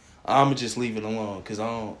her. I'ma just leave it alone because I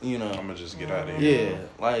don't, I'ma just get out of here. Yeah,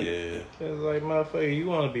 like it's like, motherfucker, you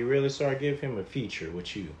want to be really sorry? Give him a feature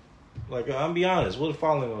with you. Like, I'm be honest, what the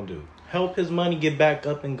following gonna do? Help his money get back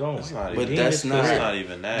up and going. That's not that's not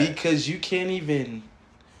even that. Because you can't even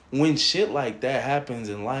when shit like that happens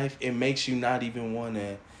in life, it makes you not even want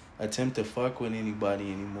to attempt to fuck with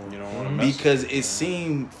anybody anymore. You don't want to mess because with it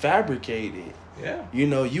seemed fabricated. Yeah,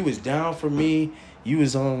 you was down for me. You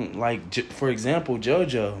was on, like, for example,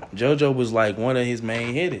 JoJo. JoJo was, like, one of his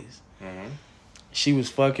main hitters. Mm-hmm. She was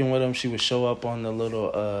fucking with him. She would show up on the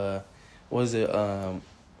little, his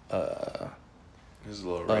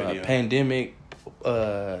little radio. Pandemic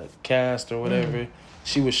cast or whatever. Mm-hmm.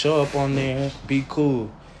 She would show up on there, be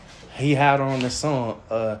cool. He had her on the song.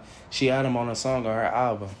 She had him on a song on her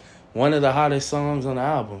album. One of the hottest songs on the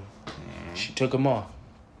album. Mm-hmm. She took him off.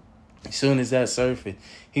 As soon as that surfaced,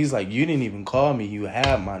 he's like, you didn't even call me. You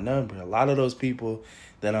had my number. A lot of those people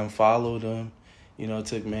that unfollowed him,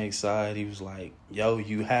 took Meg's side. He was like, yo,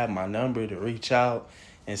 you have my number to reach out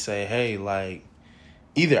and say, hey, like,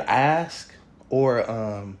 either ask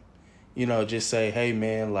or, just say, hey,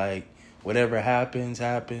 man, like, whatever happens.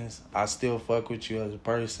 I still fuck with you as a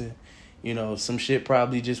person. Some shit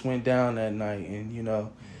probably just went down that night. And,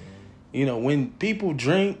 when people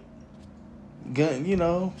drink,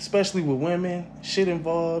 especially with women, shit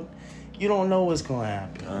involved, you don't know what's gonna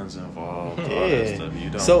happen. Guns involved, all yeah. that stuff. You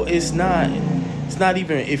don't. So it's not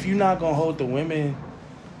even, if you're not gonna hold the women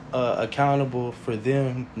accountable for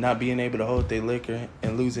them not being able to hold their liquor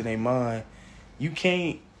and losing their mind, you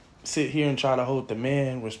can't sit here and try to hold the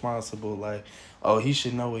man responsible. Like, oh, he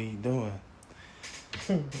should know what he's doing.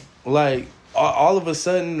 Like, all of a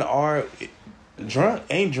sudden, our drunk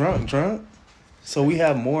ain't drunk. So we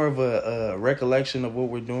have more of a recollection of what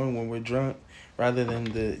we're doing when we're drunk, rather than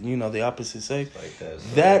the opposite sex. Like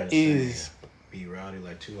that is be rowdy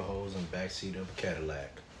like two hoes in the backseat of a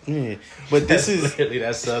Cadillac. Yeah, but this is literally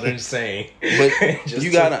that Southern saying. But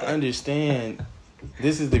you gotta understand,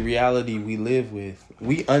 this is the reality we live with.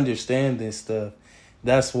 We understand this stuff.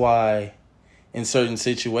 That's why, in certain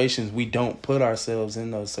situations, we don't put ourselves in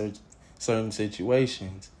those certain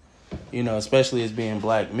situations. Especially as being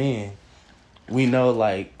black men. We know,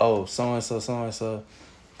 like, oh, so-and-so,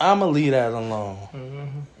 I'ma leave that alone.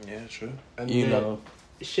 Mm-hmm. Yeah, true. And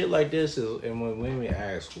shit like this is, and when women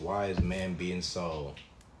ask, why is man being so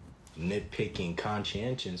nitpicking,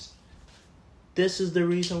 conscientious, this is the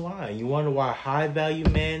reason why. You wonder why high-value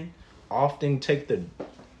men often take the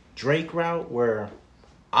Drake route, where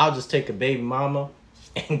I'll just take a baby mama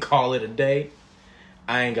and call it a day.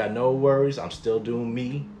 I ain't got no worries. I'm still doing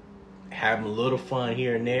me, having a little fun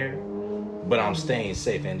here and there. But I'm staying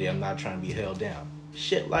safe, and I'm not trying to be held down.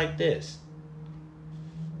 Shit like this.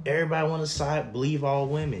 Everybody want to side, believe all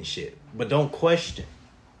women shit. But don't question.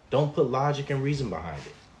 Don't put logic and reason behind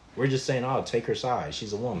it. We're just saying, oh, take her side.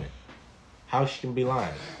 She's a woman. How she can be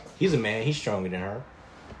lying? He's a man. He's stronger than her.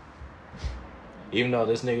 Even though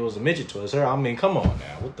this nigga was a midget towards her, I mean, come on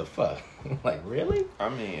now, what the fuck? Like, really? I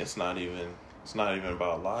mean, it's not even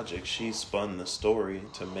about logic. She spun the story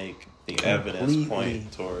to make the evidence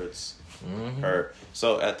point towards her.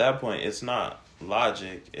 So at that point, it's not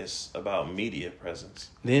logic. It's about media presence.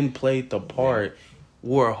 Then played the part,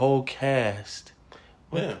 wore a whole cast.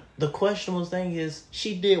 Yeah. The questionable thing is,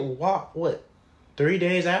 she did what? 3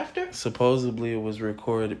 days after? Supposedly it was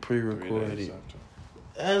recorded, 3 pre-recorded. days after.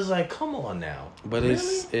 I was like, come on now. But Really?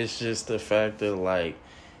 it's just the fact that, like,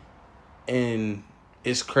 and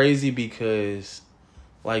it's crazy because,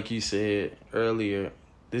 like you said earlier,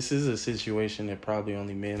 this is a situation that probably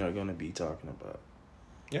only men are going to be talking about.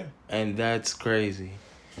 Yeah. And that's crazy.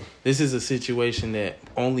 This is a situation that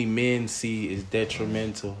only men see as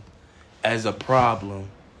detrimental, as a problem.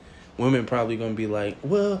 Women probably going to be like,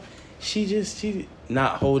 well, she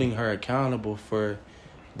not holding her accountable for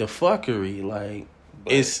the fuckery. Like,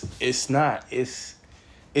 but it's not. It's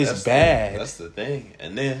bad. That's the thing.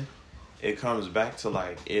 And then it comes back to,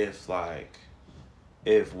 like, if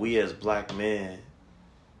we as black men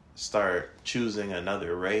start choosing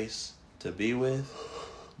another race to be with,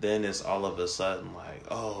 then it's all of a sudden like,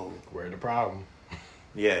 oh, we're the problem.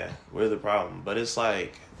 Yeah, we're the problem. But it's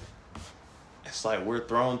like we're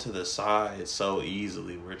thrown to the side so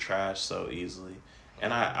easily. We're trashed so easily.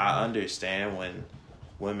 And I understand when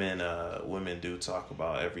women do talk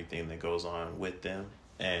about everything that goes on with them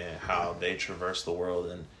and how they traverse the world,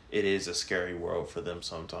 and it is a scary world for them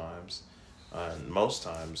sometimes. Most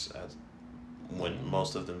times, when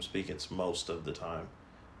most of them speak, it's most of the time.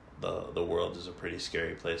 The world is a pretty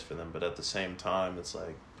scary place for them. But at the same time, it's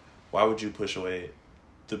like, why would you push away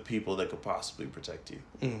the people that could possibly protect you?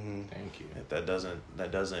 Mm-hmm. Thank you. That doesn't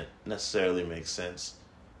necessarily make sense.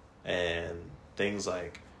 And things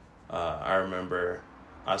like, I remember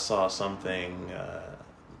I saw something,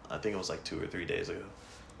 I think it was like 2 or 3 days ago,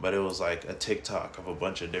 but it was like a TikTok of a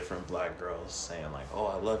bunch of different black girls saying like, oh,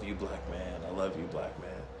 I love you, black man. I love you, black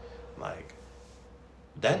man. Like,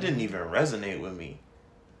 that didn't even resonate with me.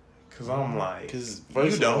 Cause I'm like, because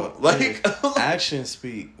you don't like actions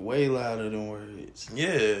speak way louder than words.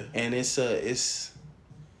 Yeah, and it's a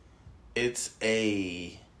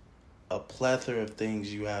plethora of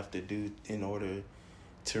things you have to do in order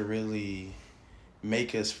to really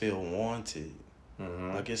make us feel wanted.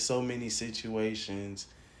 Mm-hmm. Like, it's so many situations,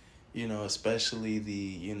 especially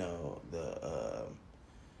the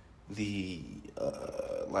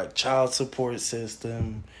like child support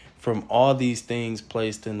system. From all these things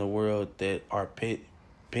placed in the world that are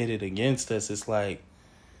pitted against us, it's like,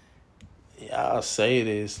 I'll say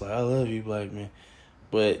this, like, I love you, black man.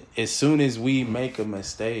 But as soon as we make a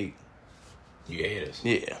mistake, you hate us.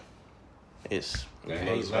 Yeah. That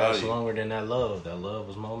hate lasts longer than that love. That love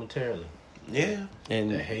was momentarily. Yeah.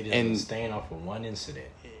 And that hate is staying off of one incident.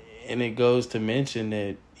 And it goes to mention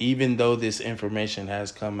that even though this information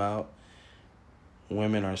has come out,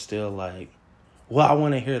 women are still like, well, I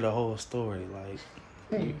want to hear the whole story. Like,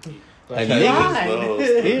 a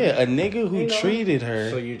nigga who treated her.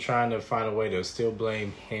 So you're trying to find a way to still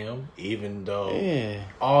blame him, even though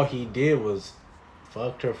all he did was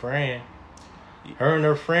fucked her friend. Her and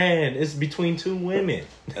her friend. It's between two women.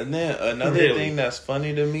 And then another thing that's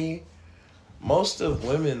funny to me, most of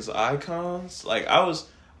women's icons, like I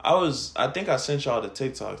think I sent y'all the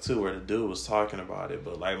TikTok too, where the dude was talking about it,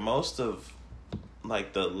 but like most of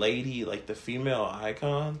like the lady, like the female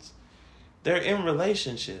icons, they're in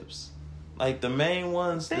relationships. Like the main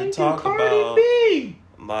ones that talk about B.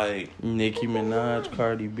 Like Nicki Minaj,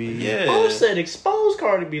 Cardi B. Yeah. Both said expose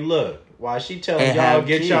Cardi B. Look, while she telling y'all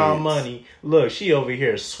get y'all money, look, she over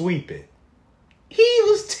here sweeping. He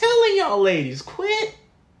was telling y'all ladies, quit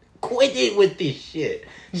it with this shit.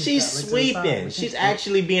 She's sweeping. She's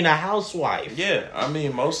actually being a housewife. Yeah, I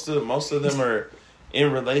mean most of them are in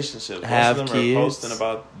relationships. Have most of them kids. are posting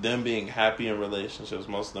about them being happy in relationships.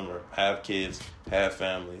 Most of them have kids, have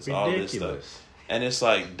families, Ridiculous. all this stuff. And it's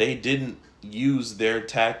like they didn't use their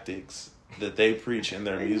tactics that they preach in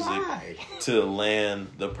their music to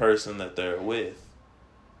land the person that they're with.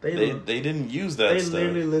 They didn't use that stuff. They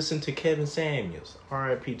literally listened to Kevin Samuels,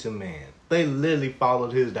 R.I.P. to man. They literally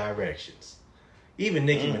followed his directions. Even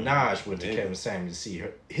Nicki Minaj went to Kevin Samuels to see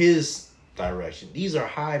his direction. These are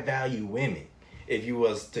high value women. If you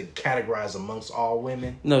was to categorize amongst all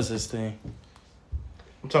women. No such thing.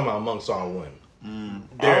 I'm talking about amongst all women.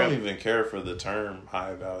 I don't even care for the term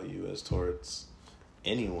high value as towards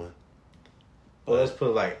anyone. Well, let's put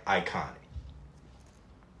it like iconic.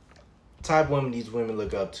 Type of women these women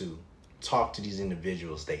look up to, talk to these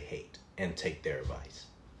individuals they hate, and take their advice.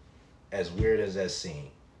 As weird as that seems,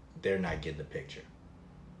 they're not getting the picture.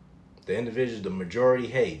 The individuals the majority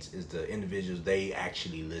hates is the individuals they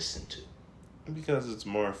actually listen to. Because it's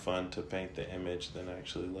more fun to paint the image than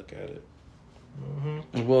actually look at it.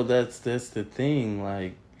 Mm-hmm. Well, that's the thing.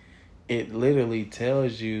 Like, it literally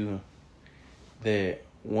tells you that,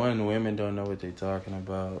 one, women don't know what they're talking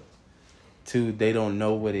about. Two, they don't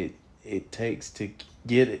know what it takes to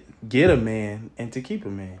get a man and to keep a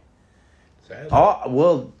man.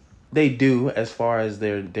 Well, they do, as far as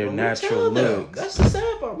their natural looks. That's the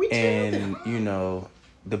sad part. We tell them. And, you know,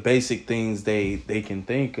 the basic things they can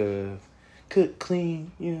think of. Cook,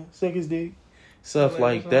 clean, you know, suck his dick. Stuff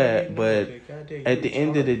like that. But at the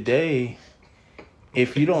end of the day,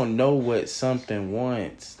 if you don't know what something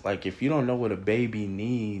wants, like if you don't know what a baby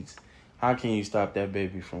needs, how can you stop that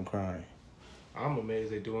baby from crying? I'm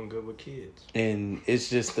amazed they're doing good with kids. And it's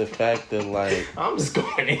just the fact that, like... I'm just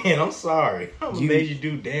going in. I'm sorry. I'm amazed you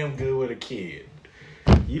do damn good with a kid.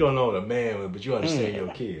 You don't know what a man with, but you understand your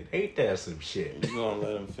kid. Ain't that some shit? You gonna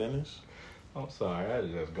let him finish? I'm sorry. I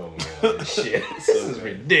just go on this shit. This is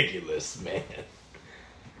ridiculous, man.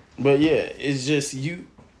 But yeah, it's just you...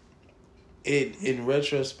 In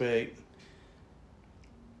retrospect,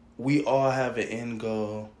 we all have an end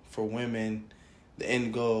goal. For women, the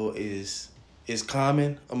end goal is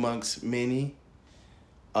common amongst many.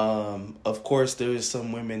 Of course, there is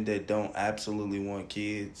some women that don't absolutely want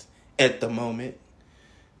kids at the moment.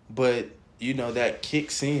 But, you know, that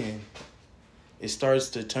kicks in. It starts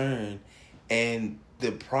to turn. And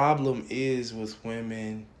the problem is with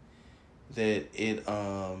women that it...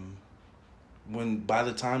 when by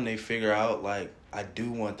the time they figure out, like, I do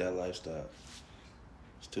want that lifestyle,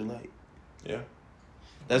 it's too late. Yeah.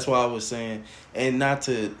 That's why I was saying, and not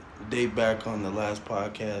to date back on the last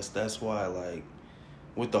podcast, that's why, like,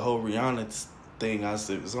 with the whole Rihanna thing, I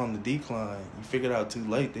said it's on the decline. You figured out too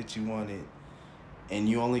late that you want it, and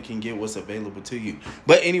you only can get what's available to you.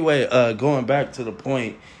 But anyway, going back to the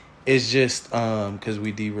point, it's just, because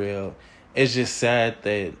we derailed, it's just sad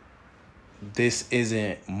that this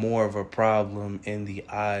isn't more of a problem in the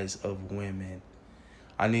eyes of women.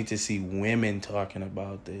 I need to see women talking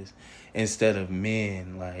about this instead of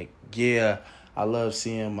men. Like, yeah, I love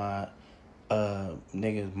seeing my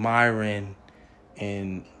niggas Myron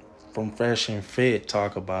and from Fresh and Fit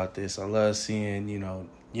talk about this. I love seeing, you know,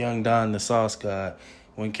 Young Don the Sauce God,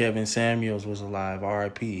 when Kevin Samuels was alive,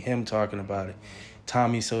 R.I.P., him talking about it.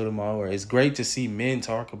 Tommy Sotomayor. It's great to see men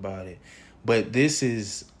talk about it. But this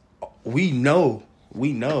is... We know,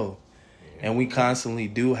 and we constantly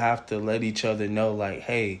do have to let each other know, like,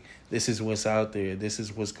 hey, this is what's out there. This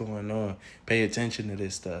is what's going on. Pay attention to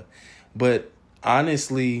this stuff. But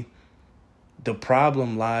honestly, the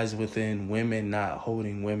problem lies within women not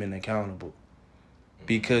holding women accountable.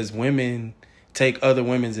 Because women take other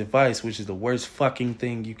women's advice, which is the worst fucking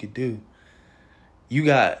thing you could do. You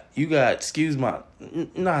got, excuse my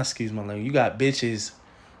language, you got bitches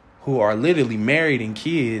who are literally married and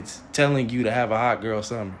kids telling you to have a hot girl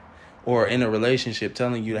summer. Or in a relationship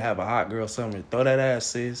telling you to have a hot girl summer. Throw that ass,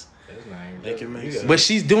 sis. But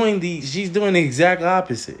she's doing the exact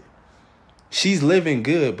opposite. She's living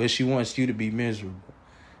good, but she wants you to be miserable.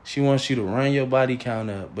 She wants you to run your body count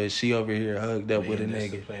up, but she over here hugged up with a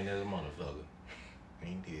nigga. Playing as a motherfucker.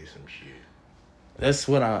 He did some shit. That's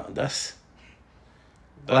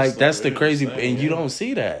the crazy, and you don't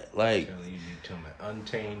see that. Like, you tell me,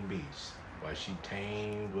 untamed beast. Why she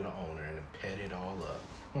tamed with an owner and petted all up.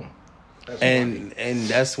 And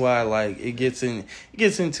that's why, like, it gets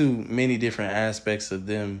into many different aspects of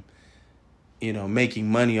them, you know,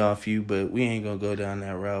 making money off you. But we ain't gonna go down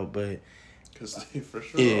that route. But because they for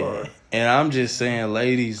sure are. And I'm just saying,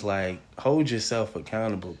 ladies, like, hold yourself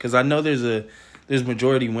accountable. Because I know there's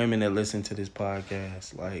majority women that listen to this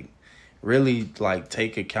podcast. Like, really, like,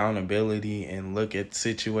 take accountability and look at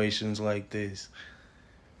situations like this.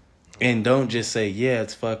 And don't just say, yeah,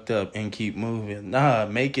 it's fucked up and keep moving. Nah,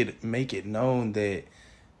 make it known that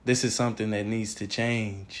this is something that needs to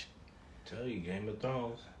change. Tell you, Game of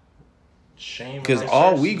Thrones. Shame. Because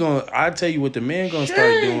I tell you what the men gonna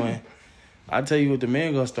start doing. I tell you what the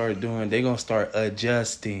men gonna start doing. They gonna start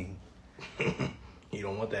adjusting. You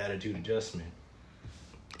don't want the attitude adjustment.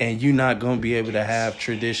 And you're not gonna be able to have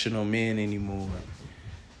traditional men anymore.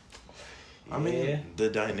 I mean, the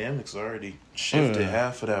dynamics already shifted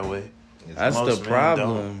half of that way. That's the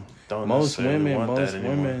problem. Don't most women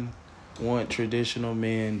want traditional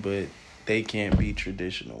men, but they can't be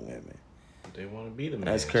traditional women. They want to be the man.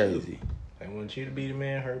 That's crazy. Too. They want you to be the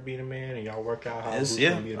man, her be the man, and y'all work out how it's, who's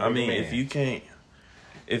gonna be the I mean, man. if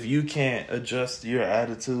you can't adjust your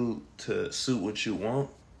attitude to suit what you want,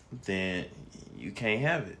 then you can't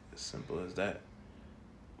have it. As simple as that.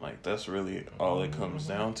 Like, that's really all it comes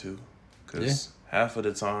down to. Because half of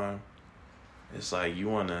the time, it's like you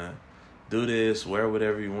want to do this, wear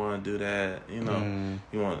whatever you want, do that. You know,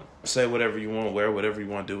 you want to say whatever you want, wear whatever you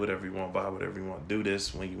want, do whatever you want, buy whatever you want, do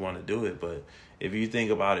this when you want to do it. But if you think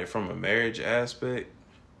about it from a marriage aspect,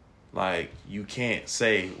 like, you can't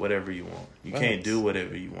say whatever you want. You can't do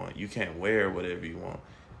whatever you want. You can't wear whatever you want.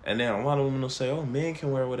 And then a lot of women will say, oh, men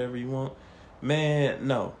can wear whatever you want. Man,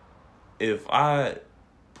 no. If I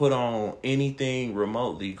put on anything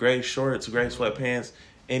remotely, gray shorts, gray sweatpants,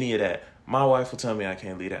 any of that, my wife will tell me I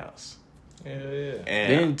can't leave the house. Yeah.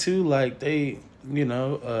 And then too, like, they, you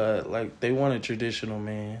know, like, they want a traditional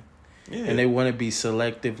man. Yeah. And they want to be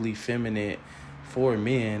selectively feminine for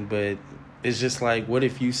men, but it's just like, what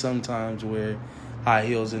if you sometimes wear high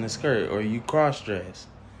heels and a skirt, or you cross dress?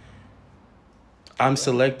 I'm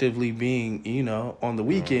selectively being, you know, on the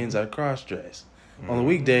weekends I cross dress. On the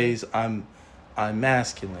weekdays I'm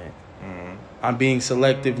masculine. I'm being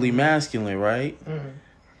selectively masculine, right?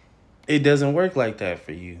 It doesn't work like that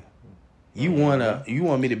for you. You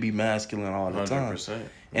want me to be masculine all the time. 100%.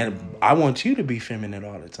 And I want you to be feminine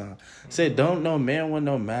all the time. Said, don't no man want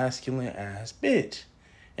no masculine ass bitch.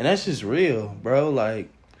 And that's just real, bro. Like,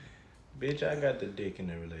 bitch, I got the dick in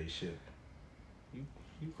the relationship.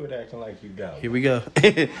 You quit acting like you got one. Here we go.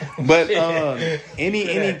 But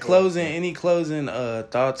any closing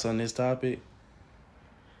thoughts on this topic?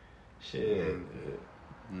 Shit.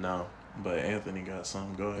 No, but Anthony got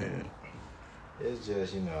something. Go ahead. It's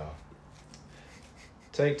just, you know,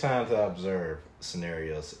 take time to observe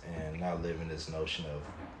scenarios and not live in this notion of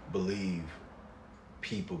believe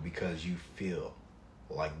people because you feel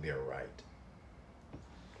like they're right.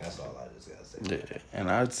 That's all I just gotta say. Yeah. And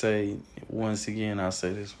I'd say, once again, I'll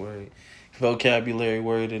say this word, vocabulary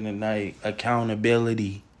word in the night: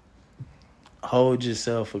 accountability. Hold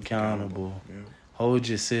yourself accountable. Yeah. Hold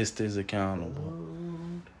your sisters accountable.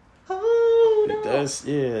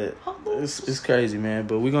 It's crazy, man.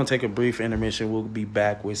 But we're gonna take a brief intermission. We'll be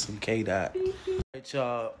back with some K-Dot. Alright,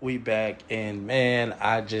 y'all, we back, and man,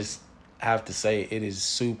 I just have to say it is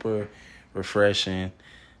super refreshing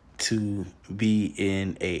to be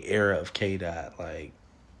in a era of K-Dot. Like,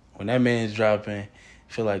 when that man's dropping, I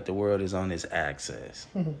feel like the world is on his axis.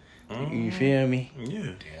 You feel me?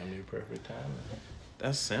 Yeah. Damn near perfect timing.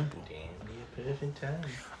 That's simple. Damn near perfect timing.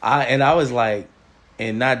 I was like,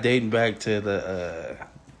 and not dating back to the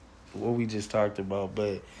what we just talked about,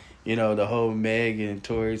 but you know, the whole Meg and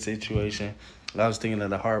Tory situation. I was thinking of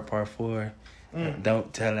the Heart Part 4.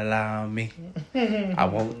 Don't tell a lie on me. I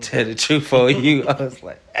won't tell the truth for you. I was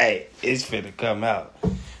like, hey, it's finna come out.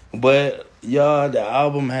 But y'all, the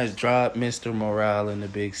album has dropped. Mr. Morale and the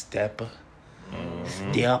Big Stepper.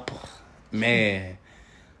 Stepper. Man.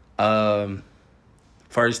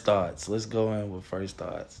 First thoughts. Let's go in with first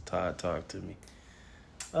thoughts. Todd, talk to me.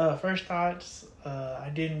 First thoughts, I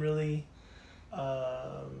didn't really,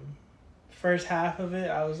 first half of it,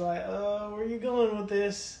 I was like, where are you going with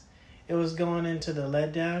this? It was going into the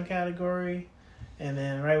letdown category. And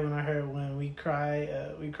then right when I heard when we cry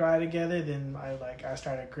together, then I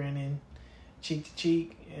started grinning cheek to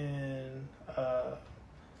cheek, and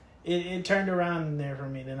it turned around in there for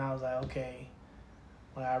me. Then I was like, okay,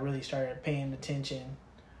 when I really started paying attention,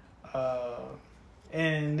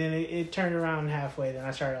 and then it turned around halfway. Then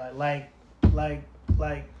I started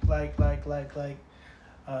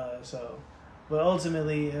so, but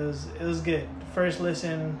ultimately it was good. First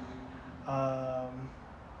listen,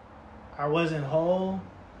 I wasn't whole.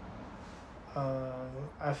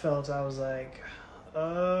 I felt I was like,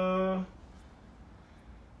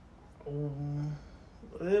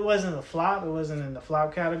 it wasn't a flop. It wasn't in the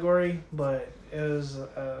flop category, but it was.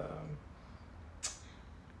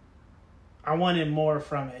 I wanted more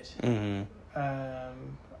from it. I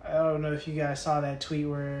don't know if you guys saw that tweet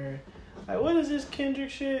where, like, what is this Kendrick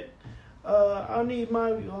shit? I need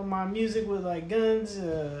my music with like guns,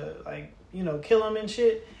 like, you know, kill them and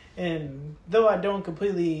shit. And though I don't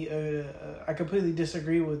completely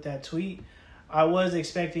disagree with that tweet, I was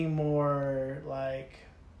expecting more like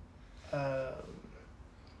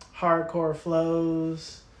hardcore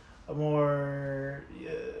flows, more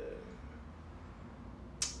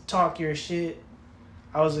talk your shit.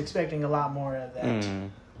 I was expecting a lot more of that.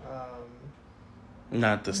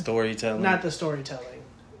 Not the storytelling. Not the storytelling.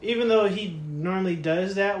 Even though he normally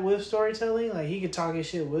does that with storytelling, like he could talk his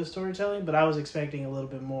shit with storytelling, but I was expecting a little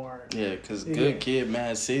bit more. Yeah, because Good Kid,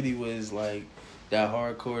 Mad City was like that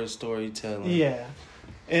hardcore storytelling. Yeah.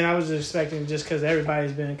 And I was expecting, just because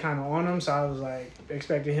everybody's been kind of on him, so I was like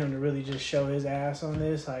expecting him to really just show his ass on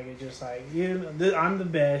this. Like, it just like, I'm the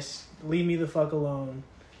best, leave me the fuck alone.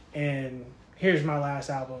 And here's my last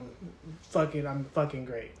album. Fuck it, I'm fucking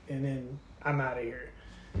great. And then I'm out of here.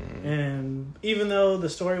 And even though the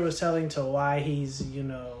story was telling to why he's,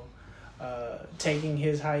 taking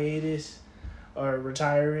his hiatus or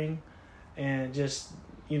retiring, and just,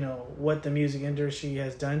 what the music industry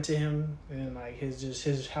has done to him, and like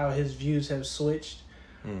his how his views have switched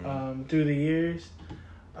through the years,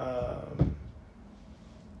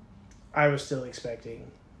 I was still expecting,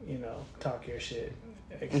 talk your shit,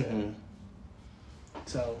 except.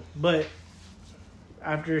 So, but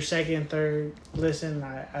after second, third listen,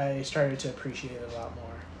 I started to appreciate it a lot more.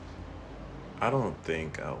 I don't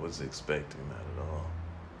think I was expecting that at all.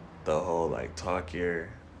 The whole like talk your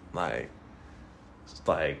like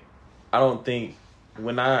I don't think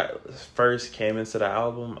when I first came into the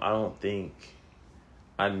album, I don't think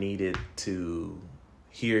I needed to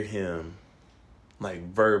hear him like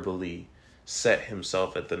verbally set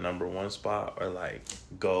himself at the number one spot or like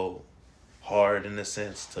go hard in a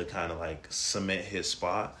sense to kind of like cement his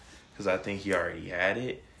spot, because I think he already had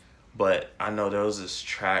it. But I know there was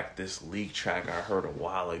this leak track I heard a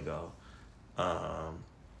while ago,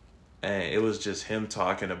 and it was just him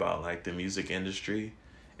talking about like the music industry.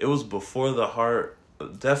 It was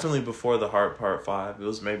definitely before the Heart Part 5. It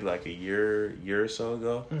was maybe like a year or so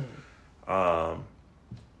ago.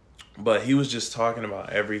 But he was just talking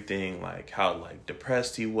about everything, like how like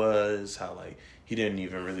depressed he was, how like he didn't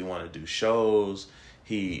even really want to do shows.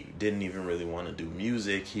 He didn't even really want to do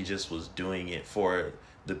music. He just was doing it for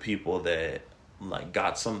the people that like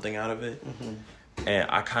got something out of it. And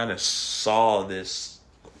I kind of saw this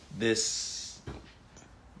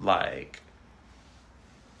like,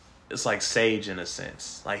 it's like Sage in a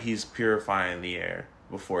sense. Like he's purifying the air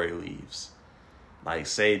before he leaves. Like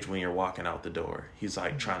Sage when you're walking out the door. He's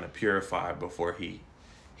like trying to purify before he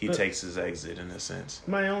takes his exit in a sense.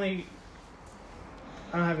 I don't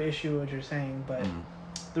have an issue with what you're saying, but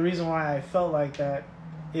the reason why I felt like that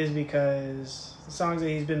is because the songs that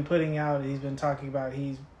he's been putting out, he's been talking about,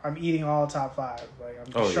 I'm eating all top 5. Like,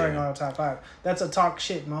 I'm destroying all top 5. That's a talk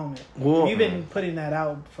shit moment. Well, You've been putting that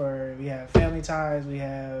out we have Family Ties, we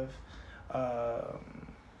have,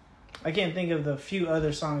 I can't think of the few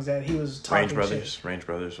other songs that he was talking Range Brothers. shit. Range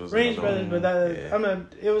Brothers was Range another Brothers, one.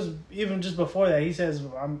 but it was even just before that. He says,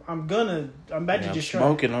 I'm about to destroy.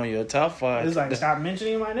 Smoking on your top 5. It's like, stop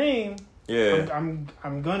mentioning my name. Yeah.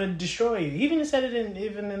 I'm gonna destroy you. He even said it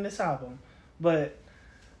in this album, but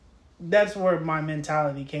that's where my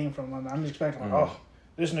mentality came from. I'm expecting like, oh,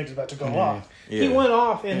 this nigga's about to go off. Yeah. He went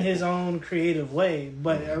off in his own creative way,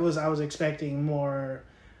 but I was expecting more,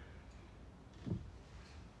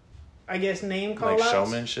 I guess, name call like outs.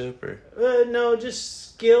 showmanship or No,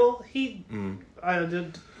 just skill. He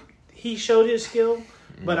showed his skill,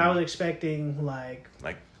 but I was expecting like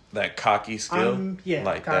that cocky skill.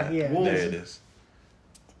 Like cocky, that. Yeah. There it is.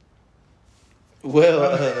 Well,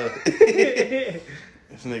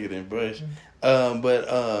 this nigga didn't brush.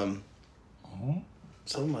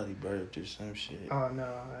 Somebody burped or some shit. Oh no,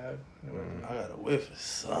 I got a whiff of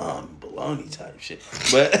some baloney type shit.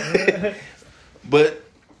 But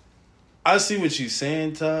I see what you're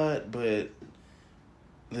saying, Todd, but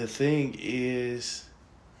the thing is...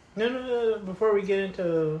 No. Before we get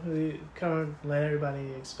into, come on, let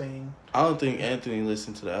everybody explain. I don't think Anthony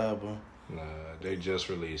listened to the album. Nah, they just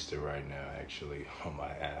released it right now, actually, on my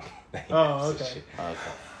app. Oh, okay. I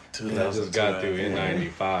just got through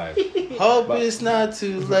N95. Hope it's not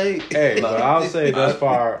too late. Hey, but I'll say thus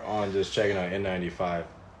far on just checking out N95,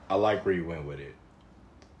 I like where you went with it.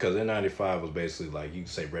 Because N95 was basically like, you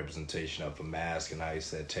can say representation of a mask, and how you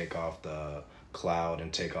said take off the cloud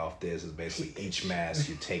and take off this is basically each mask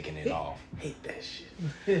you're taking it off. Hate that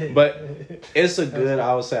shit. But it's a good,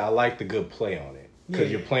 I would say, I like the good play on it. Because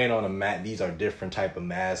you're playing on a mat. These are different type of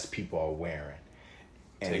masks people are wearing.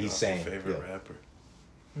 And Take he's off saying, your favorite rapper.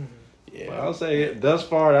 Yeah, but I'll say thus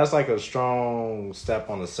far that's like a strong step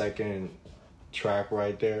on the second track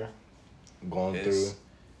right there. Going through.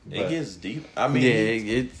 It gets deep. I mean, it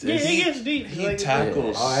gets deep. He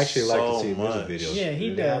tackles. I actually like to see much. music videos. Yeah, he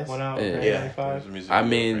Did they have does. one out Yeah. for Yeah. N95? I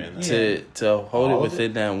mean, to hold it All of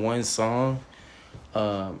within that one song,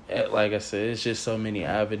 like I said, it's just so many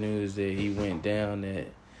avenues that he went down that,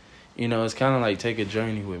 it's kind of like take a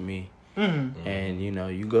journey with me. Mm-hmm. And,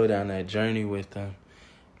 you go down that journey with them.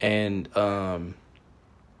 And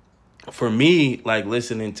for me, like,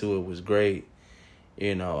 listening to it was great,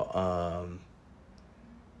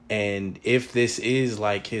 and if this is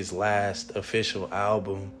like his last official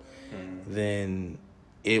album, then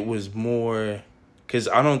it was more, because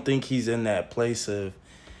I don't think he's in that place of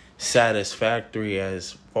satisfactory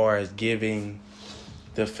as far as giving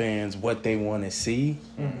the fans what they want to see.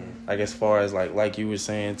 Like as far as like you were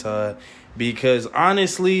saying, Todd, because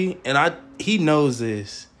honestly, and he knows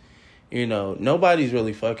this, you know, nobody's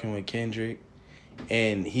really fucking with Kendrick,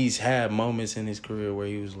 and he's had moments in his career where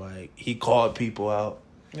he was like, he called people out.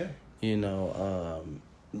 Yeah. You know,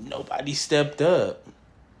 nobody stepped up.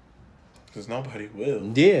 Because nobody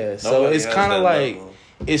will. Yeah, so Nobody it's has kind of that like, level.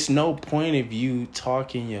 it's no point of you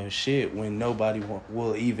talking your shit when nobody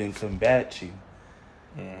will even combat you.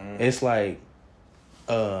 It's like,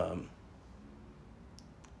 all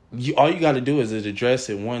you got to do is address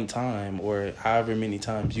it one time, or however many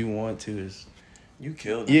times you want to. Is You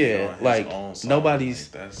killed Yeah, him on his like, own song. nobody's-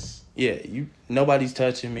 Like, that's nobody's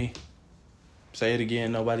touching me. Say it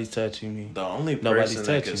again. Nobody's touching me. the only Nobody's person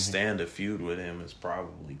that touching could him. stand a feud with him is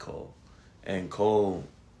probably Cole. And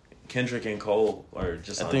Kendrick and Cole are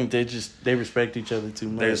just I think they respect each other too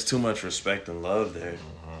much. there's too much respect and love there.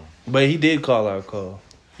 But he did call out Cole.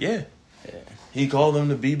 Yeah. He called them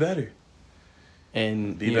to be better.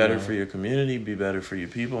 And Be better for your community, be better for your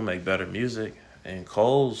people, make better music. And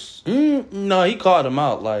Cole's No, he called him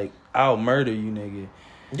out like, I'll murder you, nigga.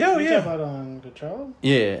 Oh, You talking about on Control?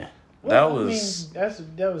 Yeah. That Well, was- I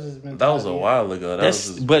mean, that was his mentality. that was a while ago. That's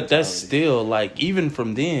was his but that's mentality. still like, even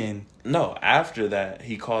from then. No, after that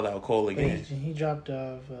he called out Cole again. He dropped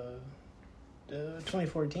off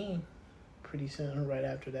 2014, pretty soon, right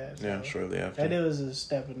after that. So Yeah, shortly after. That was a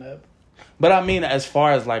stepping up. But I mean, as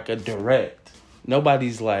far as like a direct,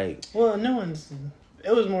 nobody's like, Well, no one's.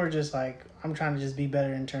 It was more just like, I'm trying to just be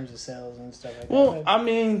better in terms of sales and stuff like well, that. I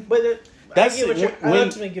mean, But that's I get what you're, I when-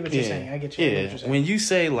 ultimately get what you're saying. I get you. I get what Yeah, you're saying. when you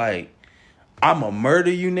say like, I'm a murder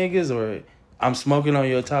you niggas, or I'm smoking on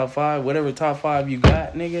your top 5, whatever top 5 you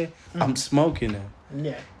got, nigga, I'm smoking them.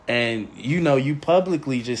 Yeah. And you know, you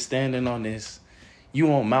publicly just standing on this,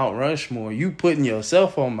 you on Mount Rushmore, you putting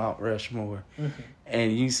yourself on Mount Rushmore,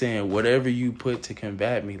 and you saying whatever you put to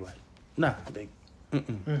combat me, like, nah, big.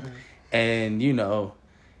 And you know,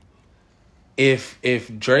 if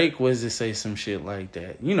Drake was to say some shit like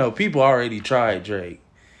that, you know, people already tried Drake.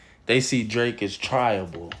 They see Drake as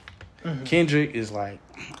triable. Kendrick is like,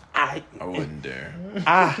 I wouldn't dare.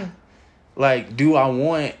 like, do I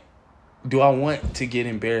want to get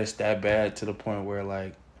embarrassed that bad to the point where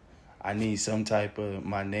like I need some type of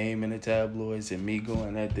my name in the tabloids and me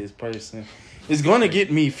going at this person? It's gonna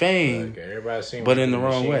get me fame. Like, everybody seen But what in the the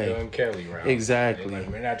wrong Machine way. Gun Kelly round. Exactly. They're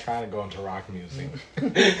like, we're not trying to go into rock music.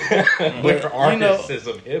 But, We're you know, artists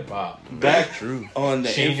of hip hop. Back on the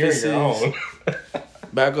Sheen, you're emphasis, your own.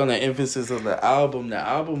 back on the emphasis of the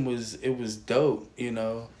album was dope, you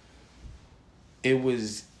know. It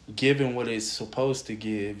was giving what it's supposed to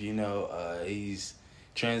give, you know. He's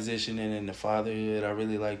transitioning into fatherhood. I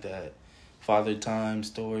really like that Father Time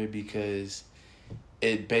story because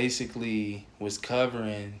it basically was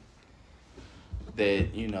covering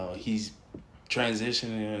that, you know, he's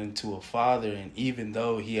transitioning into a father, and even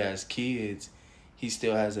though he has kids, he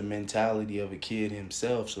still has a mentality of a kid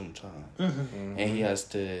himself sometimes. And he has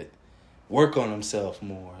to work on himself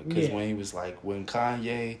more. Because Yeah. when he was like, when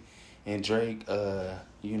Kanye and Drake,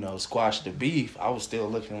 you know, squashed the beef, I was still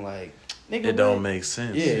looking like, nigga, It don't what? make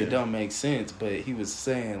sense. Yeah, it don't make sense. But he was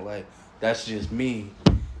saying, like, that's just me.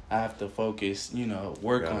 I have to focus, you know,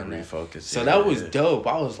 work Gotta on that. refocus, So yeah, that was yeah. dope.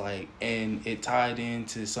 I was like, and it tied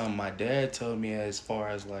into something my dad told me as far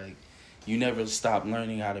as like, you never stop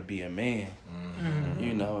learning how to be a man.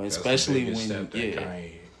 You know, That's the especially biggest when step that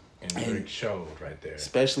Kanye and Drake showed right there.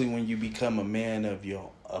 especially when you become a man of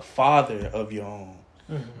a father of your own.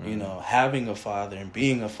 You know, having a father and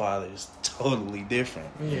being a father is totally different.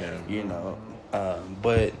 Yeah. You know,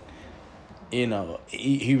 but you know,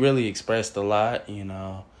 he really expressed a lot. You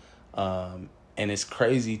know, and it's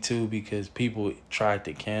crazy too because people tried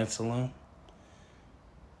to cancel him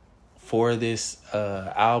for this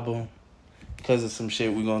album because of some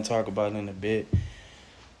shit we're gonna talk about in a bit.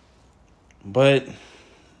 But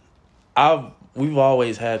we've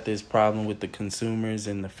always had this problem with the consumers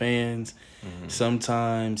and the fans.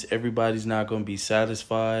 Sometimes everybody's not going to be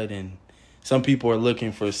satisfied, and some people are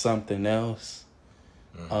looking for something else.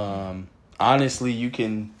 Honestly,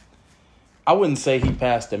 I wouldn't say he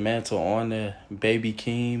passed the mantle on to Baby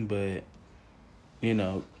Keem, but you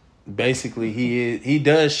know, basically he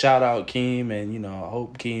does shout out Keem, and you know, I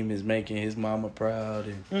hope Keem is making his mama proud,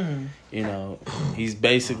 and you know, he's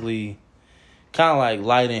basically kind of like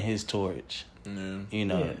lighting his torch. You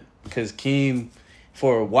know, because Keem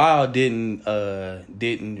for a while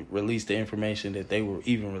didn't release the information that they were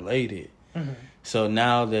even related. So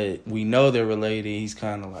now that we know they're related, he's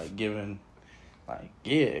kind of like giving, like,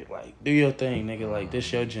 yeah, like, do your thing, nigga. Like,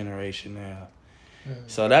 this your generation now.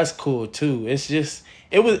 So that's cool too. It's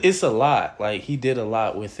a lot. Like he did a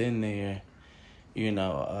lot within there,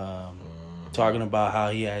 talking about how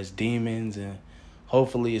he has demons, and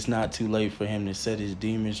hopefully it's not too late for him to set his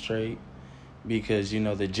demons straight, because the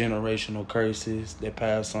generational curses that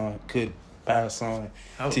could pass on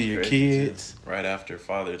to your kids. Too. Right after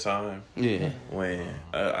Father Time. Yeah. When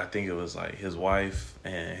I think it was like his wife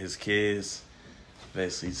and his kids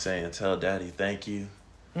basically saying, "Tell Daddy thank you."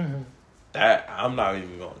 Mm-hmm. That, I'm not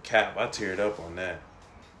even gonna cap. I teared up on that.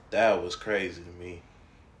 That was crazy to me.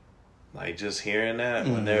 Like just hearing that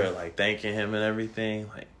when they were like thanking him and everything,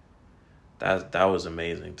 like that was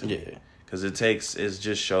amazing to me. Because it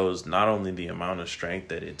just shows not only the amount of strength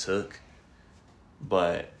that it took,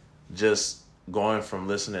 but just going from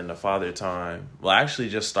listening to Father Time, well, actually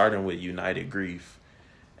just starting with United Grief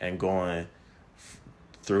and going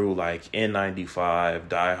through like N95,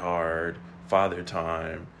 Die Hard, Father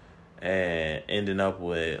Time, and ending up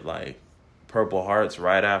with like Purple Hearts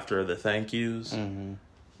right after the thank yous.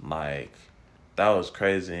 Like that was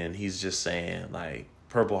crazy. And he's just saying like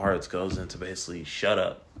Purple Hearts goes into basically shut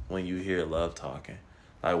up when you hear love talking.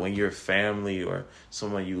 Like when your family or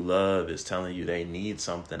someone you love is telling you they need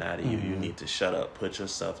something out of you, you need to shut up, put your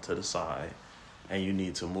stuff to the side, and you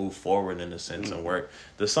need to move forward in a sense and work.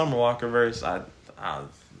 The Summer Walker verse, I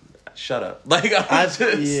shut up. Like I was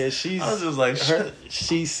just like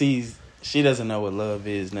she doesn't know what love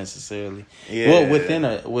is necessarily. Yeah. Well,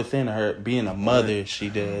 within her being a mother, she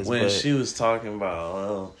does. When she was talking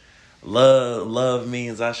about love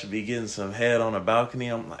means I should be getting some head on a balcony,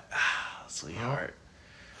 I'm like, sweetheart.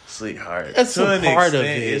 That's a part of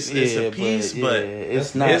it. It's a piece, but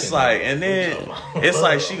it's not. It's like, and then it's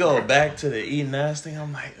like she go back to the eating ass thing.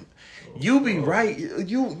 I'm like, you be right.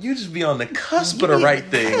 You just be on the cusp of the right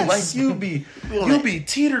thing. Like you be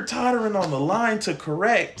teeter tottering on the line to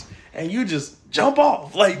correct, and you just jump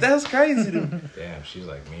off. Like that's crazy to me. Damn, she's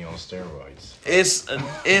like me on steroids.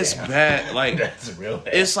 It's bad. Like that's real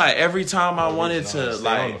bad. It's like every time I wanted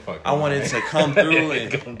to come through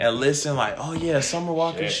and listen, like, oh yeah, Summer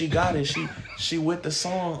Walker, she got it. She with the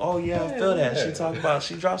song. Oh yeah, I feel that. She talked about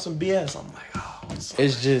she dropped some BS. I'm like, oh.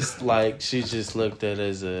 It's just like she's just looked at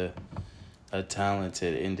as a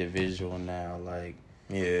talented individual now. Like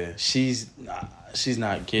yeah, she's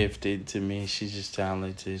not gifted to me. She's just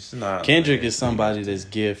talented. Not, Kendrick is somebody that's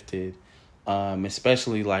gifted,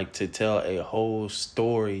 especially like to tell a whole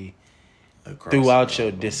story throughout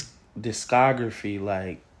your discography,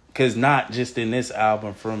 like, cause not just in this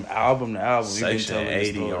album, from album to album. Section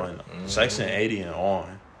 80 on Section 80 and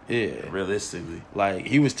on. Yeah, realistically, like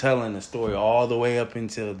he was telling the story all the way up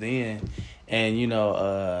until then, and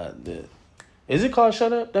is it called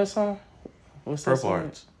 "Shut Up"? That song. What's that song?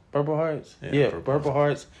 Hearts. Purple Hearts? Yeah, Purple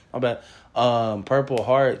Hearts. My bad. Purple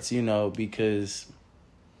Hearts, because,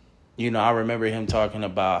 I remember him talking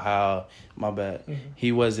about how, my bad,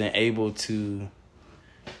 he wasn't able to,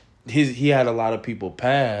 he had a lot of people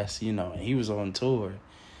pass, and he was on tour.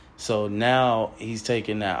 So now he's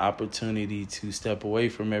taking that opportunity to step away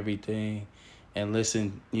from everything and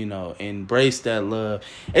listen, embrace that love.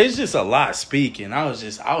 It's just a lot speaking. I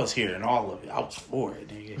was hearing all of it. I was for it,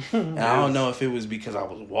 nigga. And I don't know if it was because I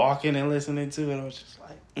was walking and listening to it. I was just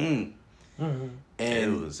like, And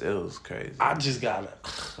it was crazy. I just got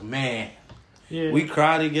man. Yeah. We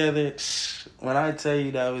cried together. When I tell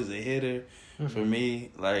you that was a hitter for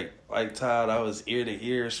me, like Todd, I was ear to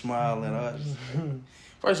ear smiling.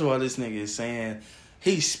 First of all, this nigga is saying,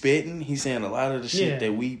 he's spitting. He's saying a lot of the shit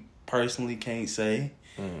that we personally can't say.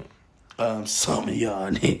 Some of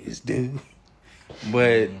y'all niggas do,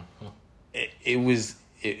 but it was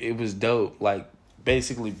dope. Like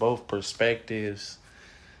basically both perspectives,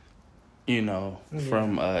 from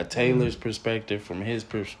Taylor's perspective, from his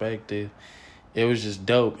perspective, it was just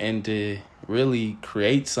dope. And to really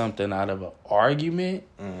create something out of an argument,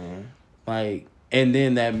 like. And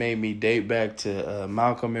then that made me date back to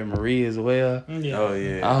Malcolm and Marie as well. Yeah. Oh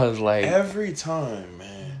yeah, I was like, every time,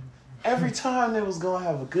 man. Every time they was gonna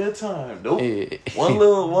have a good time. Nope. One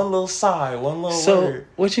little sigh, one little word.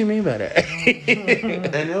 What you mean by that?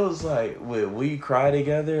 And it was like when we cry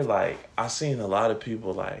together, like I seen a lot of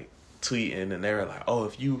people like tweeting and they were like, oh,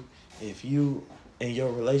 if you in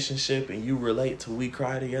your relationship and you relate to We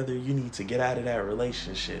Cry Together, you need to get out of that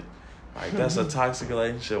relationship. Like that's a toxic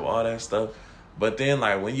relationship, all that stuff. But then,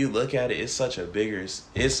 like, when you look at it,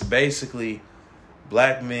 it's basically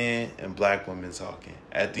black men and black women talking.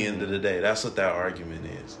 At the end of the day, that's what that argument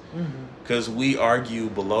is. Because we argue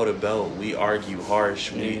below the belt. We argue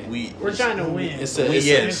harsh. We're trying to win. It's a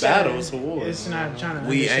battle. It's a war. It's not trying to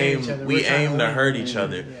we aim each other. We aim to hurt each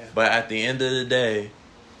other. Yeah. But at the end of the day,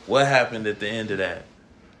 What happened at the end of that?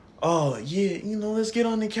 Oh yeah, let's get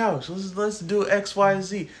on the couch. Let's do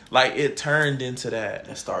XYZ. Like it turned into that.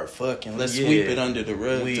 And start fucking. Let's Yeah. sweep it under the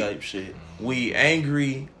rug type shit. We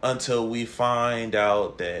angry until we find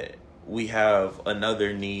out that we have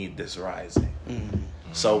another need that's rising.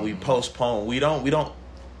 So we postpone. We don't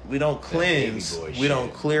cleanse. boy We shit.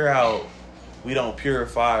 don't clear out. We don't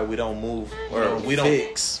purify. We don't move. Or we don't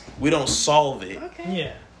fix. We don't solve it.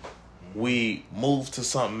 Yeah. We move to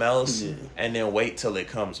something else Yeah. and then wait till it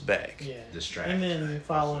comes back. Yeah. Distraction. And then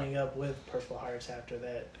following up with Purple Hearts after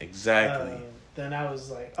that. Exactly. Then I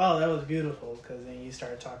was like, oh, that was beautiful, because then you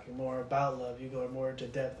start talking more about love. You go more into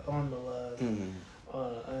depth on the love,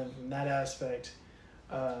 in that aspect.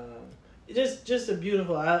 Just a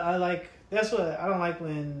beautiful. I like. That's what I don't like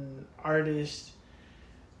when artists,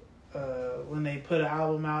 when they put an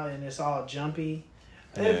album out and it's all jumpy.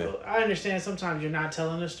 Yeah. I understand sometimes you're not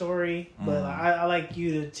telling a story, but I like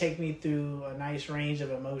you to take me through a nice range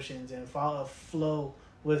of emotions and follow a flow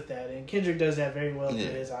with that. And Kendrick does that very well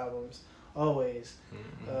with his albums, always.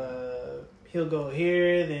 He'll go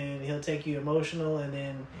here, then he'll take you emotional, and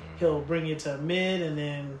then he'll bring you to mid, and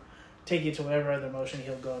then take you to whatever other emotion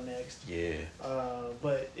he'll go next. Yeah.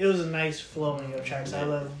 But it was a nice flowing of tracks. I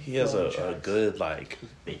love. He has a flowing tracks. good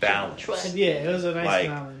balance. Yeah, it was a nice Like,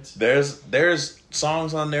 balance. There's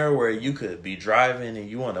songs on there where you could be driving and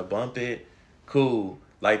you want to bump it. Cool.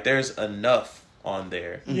 Like there's enough on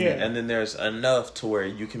there. Yeah. And then there's enough to where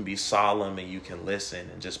you can be solemn and you can listen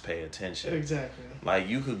and just pay attention. Exactly. Like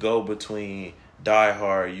you could go between Die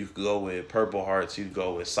Hard, you could go with Purple Hearts, you could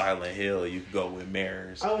go with Silent Hill, you could go with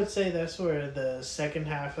Mirrors. I would say that's where the second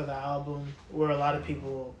half of the album, where a lot of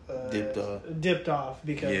people dipped off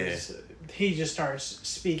because he just starts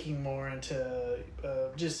speaking more into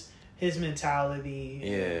just his mentality.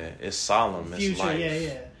 Yeah, it's solemn. It's Future,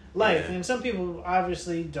 life. life. Yeah. And some people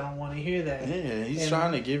obviously don't want to hear that. Yeah, he's And-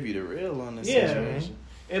 trying to give you the real on this Yeah. situation.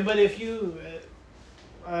 But if you,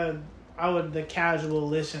 the casual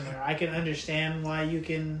listener, I can understand why you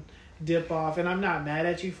can dip off, and I'm not mad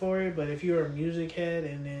at you for it. But if you're a music head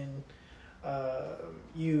and then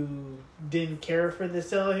you didn't care for the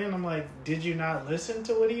selling, I'm like, did you not listen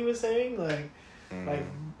to what he was saying? Like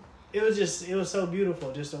it was so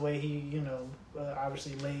beautiful, just the way he,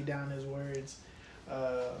 obviously laid down his words,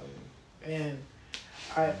 and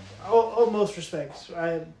most respects.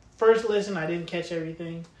 First listen, I didn't catch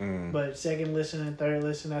everything, but second listen and third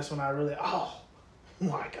listen, that's when I really, oh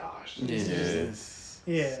my gosh.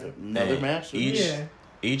 Yeah. Another And match.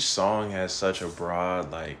 Each song has such a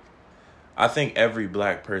broad, I think every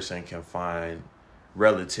black person can find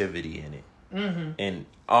relativity in it. In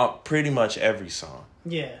pretty much every song.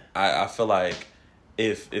 Yeah. I feel like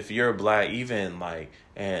if you're black, even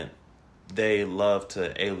and they love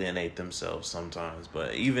to alienate themselves sometimes,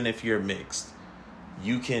 but even if you're mixed,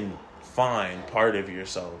 you can find part of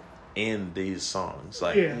yourself in these songs.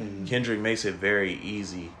 Kendrick makes it very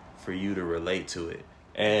easy for you to relate to it.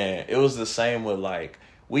 And it was the same with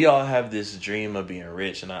we all have this dream of being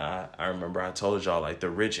rich, and I remember I told y'all the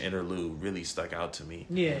rich interlude really stuck out to me.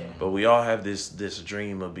 Yeah. But we all have this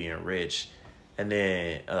dream of being rich, and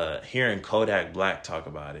then hearing Kodak Black talk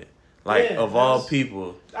about it, of all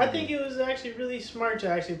people, I think it was actually really smart to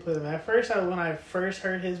actually put him. At first, when I first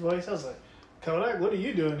heard his voice, I was like, Kodak, what are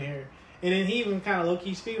you doing here? And then he even kind of low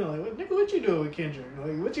key speaking like, what you doing with Kendrick?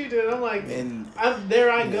 What you doing? I'm like,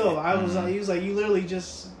 I go. I was like, he was like, you literally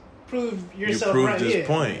just proved yourself you proved right. this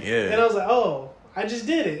point, yeah. And I was like, oh, I just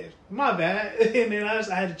did it. My bad. And then I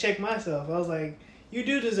had to check myself. I was like, you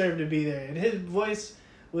do deserve to be there. And his voice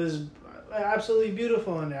was absolutely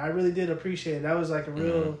beautiful in there. I really did appreciate it. That was a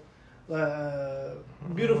real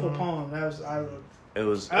beautiful poem. That was I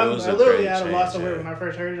literally had a loss of words when I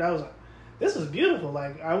first heard it. I was like, this was beautiful.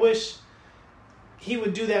 I wish he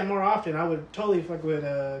would do that more often. I would totally fuck with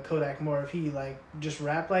Kodak more if he just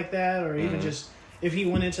rapped like that, or even just if he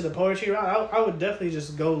went into the poetry route. I would definitely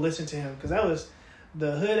just go listen to him, because that was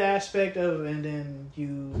the hood aspect of it, and then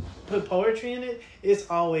you put poetry in it. It's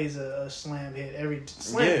always a slam hit,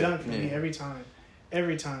 slam dunk for me every time.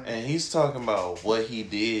 And he's talking about what he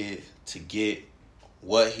did to get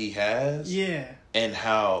what he has, and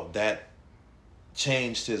how that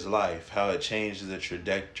changed his life, how it changed the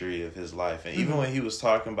trajectory of his life. And even when he was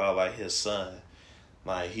talking about his son,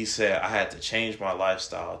 he said, I had to change my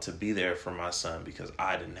lifestyle to be there for my son because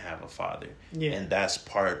I didn't have a father. And that's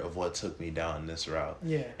part of what took me down this route.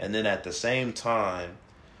 And then at the same time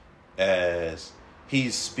as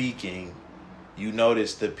he's speaking, you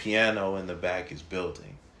notice the piano in the back is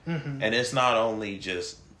building. And it's not only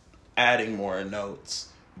just adding more notes,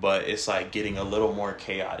 but it's like getting a little more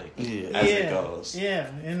chaotic as it goes. Yeah,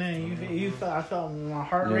 and then I felt my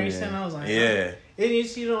heart racing. I was like, yeah.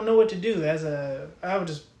 You don't know what to do. I would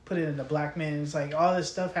just put it in the black man. It's like all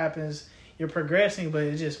this stuff happens. You're progressing, but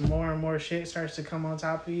it's just more and more shit starts to come on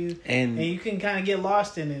top of you, and you can kind of get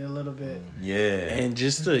lost in it a little bit. Yeah, and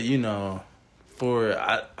just to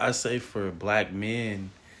I say for black men,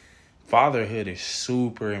 fatherhood is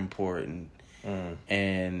super important.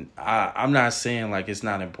 And I'm not saying like it's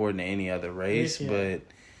not important to any other race, but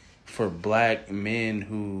for black men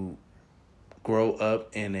who grow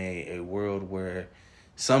up in a world where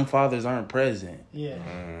some fathers aren't present,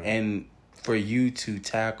 and for you to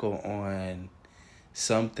tackle on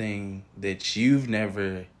something that you've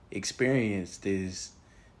never experienced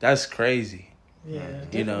that's crazy.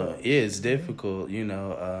 It's difficult.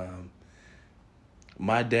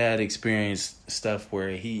 My dad experienced stuff where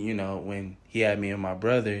he, when he had me and my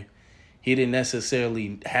brother, he didn't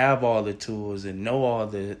necessarily have all the tools and know all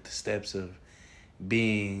the steps of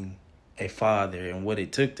being a father and what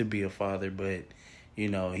it took to be a father. But,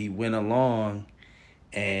 he went along,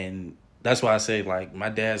 and that's why I say, like, my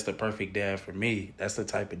dad's the perfect dad for me. That's the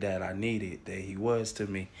type of dad I needed, that he was to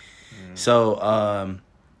me. So,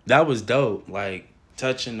 that was dope, like,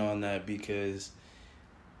 touching on that, because,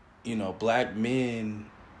 black men,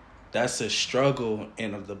 that's a struggle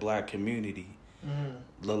in the black community.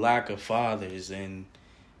 The lack of fathers, and,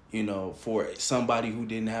 for somebody who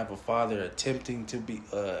didn't have a father attempting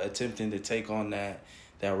to take on that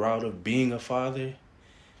route of being a father,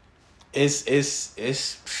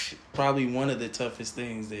 it's probably one of the toughest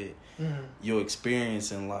things that you'll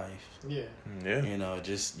experience in life.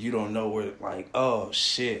 Just you don't know where, like, oh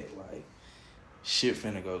shit, like shit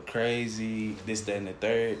finna go crazy, this, that, and the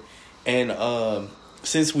third. And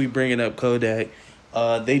since we bringing up Kodak,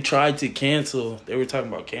 they tried to cancel. They were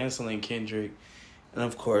talking about canceling Kendrick, and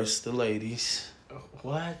of course the ladies.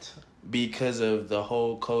 What? Because of the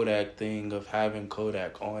whole Kodak thing of having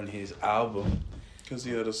Kodak on his album. Because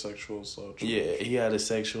he had a sexual assault charge. Yeah, he had a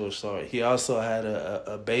sexual assault. He also had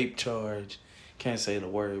a bape charge. Can't say the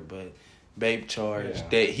word, but bape charge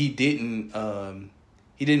that he didn't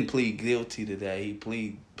plead guilty to that. He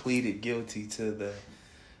pleaded guilty to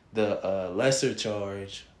the lesser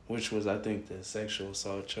charge, which was, I think, the sexual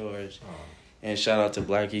assault charge. And shout out to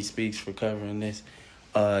Blackie Speaks for covering this.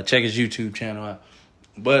 Check his YouTube channel out.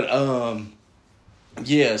 But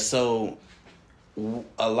so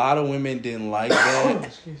a lot of women didn't like that.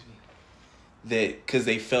 Excuse me. That because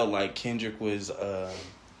they felt like Kendrick was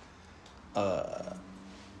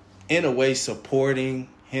in a way supporting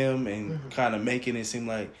him and kind of making it seem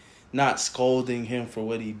like not scolding him for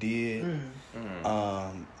what he did.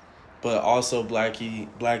 But also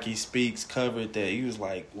Blackie Speaks covered that. He was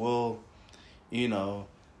like, well,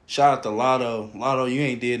 shout out to Lotto. Lotto, you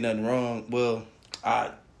ain't did nothing wrong. Well,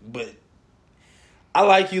 I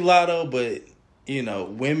like you, Lotto, but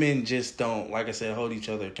women just don't, like I said, hold each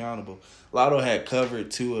other accountable. Lotto had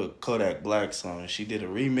covered to a Kodak Black song. She did a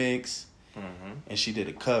remix, and she did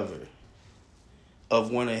a cover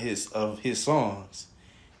of one of his songs.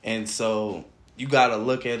 And so you got to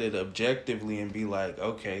look at it objectively and be like,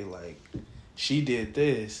 okay, like, she did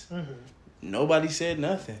this. Nobody said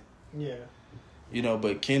nothing. Yeah.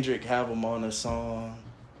 But Kendrick have him on a song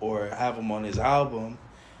or have him on his album.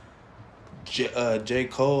 J.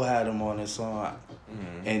 Cole had him on his song,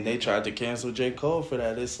 and they tried to cancel J. Cole for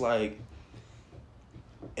that. It's like,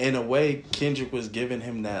 in a way, Kendrick was giving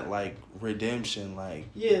him that, like, redemption. Like,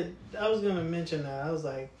 yeah, I was gonna mention that. I was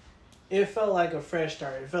like, it felt like a fresh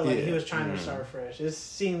start. It felt like he was trying to start fresh. It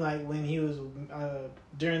seemed like when he was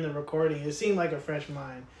during the recording, it seemed like a fresh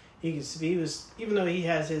mind. He was, even though he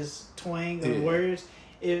has his twang of words,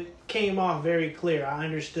 it came off very clear. I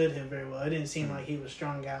understood him very well. It didn't seem like he was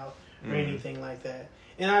strung out or anything like that.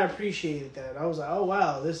 And I appreciated that. I was like, oh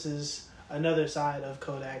wow, this is another side of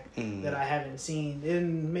Kodak that I haven't seen.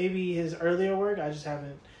 In maybe his earlier work, I just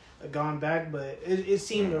haven't gone back, but it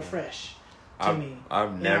seemed fresh to me. I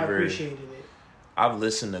appreciated it. I've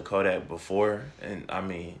listened to Kodak before, and I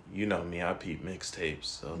mean, you know me, I peep mixtapes,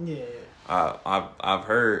 so I've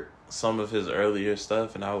heard some of his earlier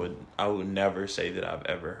stuff, and I would never say that I've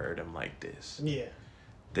ever heard him like this. Yeah,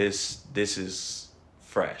 this is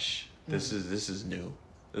fresh. This is new.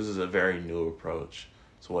 This is a very new approach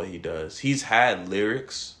to what he does. He's had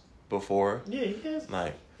lyrics before. Yeah, he has.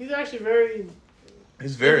 Like, he's actually very.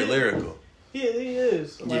 He's very lyrical. Yeah, he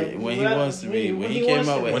is. Like, when he wants to be. When he came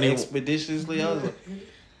out with Expeditiously, I was like,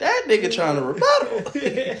 that nigga trying to rebuttal.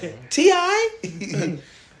 T.I.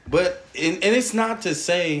 But, and it's not to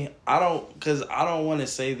say, I don't want to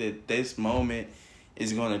say that this moment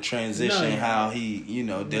is going to transition No, yeah. how he,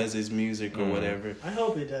 does his music or whatever. I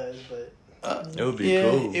hope it does, but It would be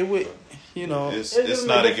cool. It would, It's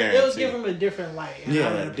not a It would guarantee. give him a different light. And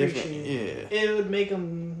I would different. appreciate Yeah. it would make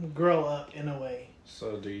him grow up in a way.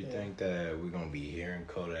 So do you think that we're gonna be hearing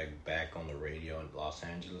Kodak back on the radio in Los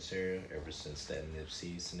Angeles area ever since that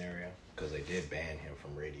Nipsey scenario? Because they did ban him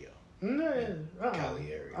from radio. No,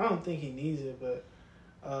 Cali area. I don't think he needs it, but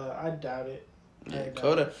I doubt it. Yeah,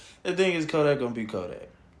 Kodak. The thing is, Kodak gonna be Kodak,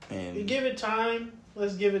 You and give it time.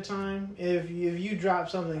 Let's give it time. If you drop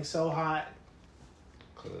something so hot,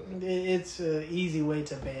 it's an easy way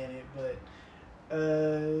to ban it, but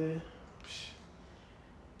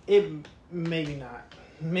it maybe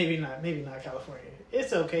not California.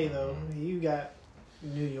 It's okay though. You got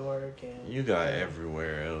New York and You got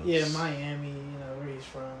everywhere else. Yeah, Miami. Where he's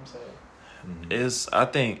from. So I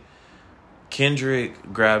think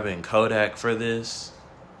Kendrick grabbing Kodak for this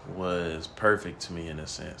was perfect to me in a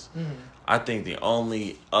sense. I think the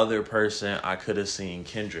only other person I could have seen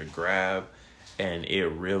Kendrick grab and it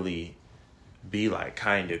really be like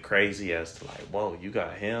kind of crazy as to like, whoa, you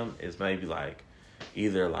got him, is maybe like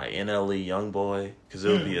either like NLE Youngboy, because it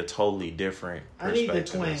would be a totally different I need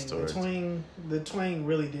perspective. the twang. The twang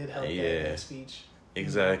really did help that speech.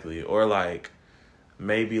 Exactly. Or like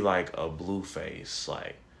maybe like a Blueface,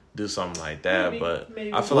 like do something like that.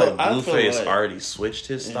 Maybe. I feel like I feel Blueface like- already switched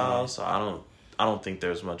his style, so I don't think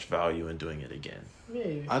there's much value in doing it again.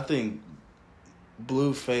 Maybe. I think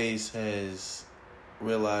Blueface has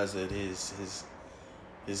realized that his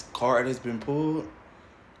card has been pulled.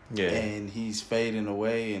 Yeah. And he's fading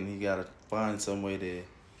away, and he got to find some way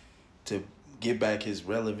to get back his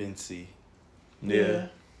relevancy. Yeah.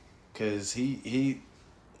 Because he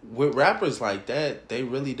with rappers like that, they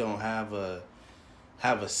really don't have a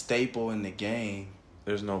staple in the game.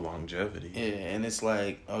 There's no longevity. Yeah, and it's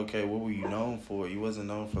like, okay, what were you known for? You wasn't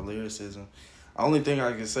known for lyricism. Only thing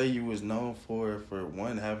I can say you was known for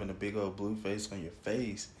one, having a big old blue face on your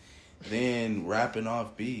face, then rapping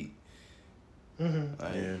off beat. Mm-hmm.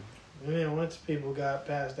 Like, Yeah. And then once people got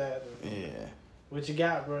past that, yeah. what you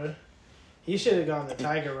got, bro? He should have gone the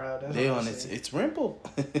Tiger route. That's They what on I'm it's Rimple.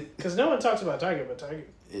 Because no one talks about Tiger, but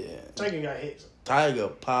Yeah. Tiger got hits. Tiger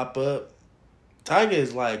pop up. Tiger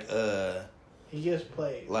is like He gets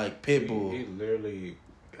played. like Pitbull. He literally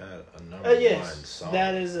got a number one Yes, song.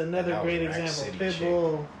 that is another And that was great Rack example. City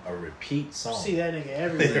Pitbull, a repeat song. see that nigga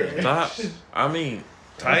everywhere. I mean,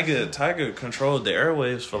 Tiger controlled the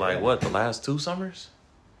airwaves for like what, the last 2 summers?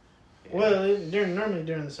 Well, normally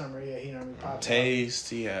during the summer, yeah, he normally pops. Taste,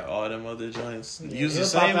 he had all them other joints. Yeah, Use the he'll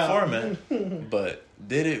same pop out. format, but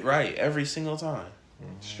did it right every single time.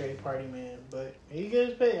 Straight party man, but he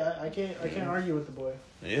gets paid. I can't argue with the boy.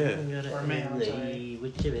 Yeah. Or man, I'm sorry.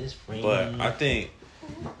 with your best friend. But I think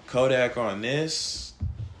Kodak on this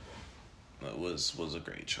was a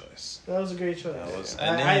great choice. That was a great choice. That was- I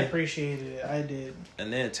and then- appreciated it. I did.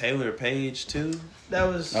 And then Taylor Page too. That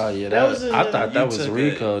was. Oh yeah, that was. I thought that You was took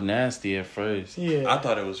Rico nasty at first. Yeah. I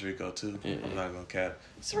thought it was Rico too. Yeah. I'm not gonna cap.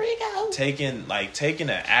 It's Rico. Taking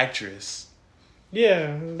an actress,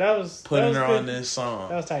 Yeah, that was putting that was her good. on this song.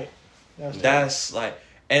 That was tight. That's like,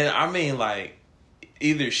 and I mean, like,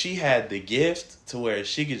 either she had the gift to where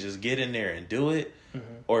she could just get in there and do it,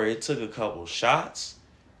 or it took a couple shots.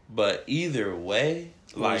 But either way,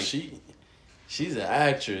 Like like, she's an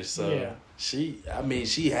actress, so Yeah. she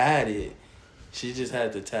had it. She just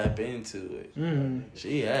had to tap into it. Mm-hmm.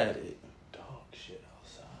 She had it. dog shit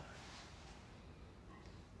outside.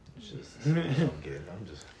 I'm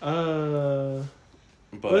just.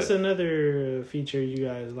 but What's another feature you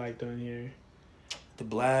guys liked on here? The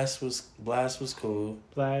blast was cool.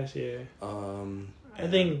 Flash, yeah. I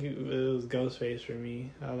think it was Ghostface for me.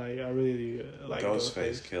 I really like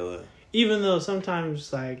Ghostface Killer. Even though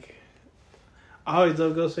sometimes I always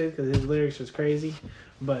love Ghostface because his lyrics was crazy,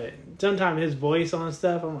 but sometimes his voice on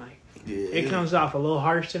stuff, I'm like, it comes off a little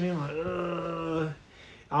harsh to me. I'm like, ugh,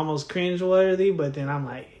 almost cringe-worthy, but then I'm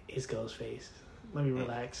like, it's Ghostface. Let me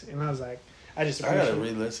relax. And I was like, I just I gotta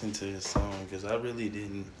appreciate re-listen to his song because I really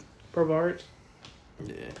didn't. Purple Hearts.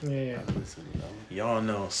 Yeah. Yeah. I listened to that one. Y'all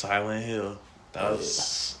know Silent Hill. That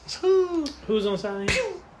was Who's on Silent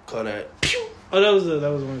Hill? Kodak. Oh, that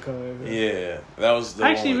was one color. yeah. That was the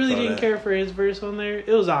I actually one really with didn't Kodak. care for his verse on there.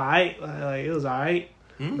 It was alright. Like it was alright,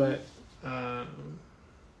 Hmm? but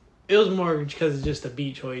it was more because it's just a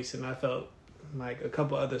beat choice, and I felt like a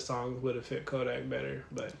couple other songs would have fit Kodak better.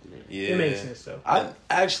 But Yeah, it makes sense though. I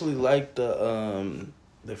actually liked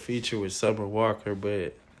the feature with Summer Walker,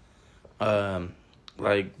 but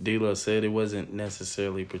like D-Lo said, it wasn't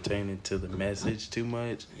necessarily pertaining to the message too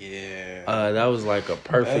much. Yeah. That was like a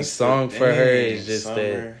perfect That's song the for her. thing, It's just Summer,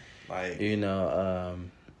 that, like, you know,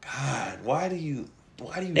 God, why do you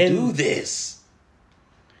do this?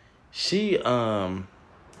 she, I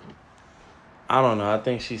don't know. I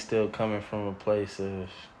think she's still coming from a place of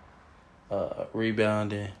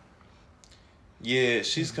rebounding. Yeah,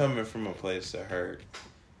 she's coming from a place of hurt.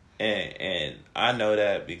 And I know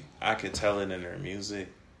that I could tell it in her music,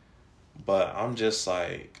 but I'm just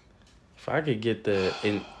like, If I could get the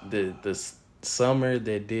Summer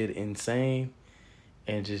that did Insane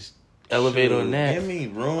and just elevate on that. Give me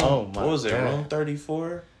Room. Oh my what was it? God. Room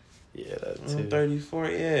 34? Yeah, that Room too. 34,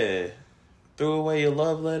 yeah. Threw away your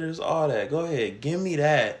love letters, all that. Go ahead, give me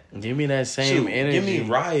that. Give me that same Shoot, energy. give me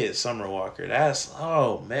Riot, Summer Walker. That's,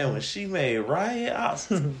 oh man, when she made Riot, I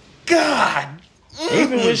was, God.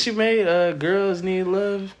 Even when she made Girls Need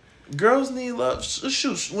Love. Girls Need Love.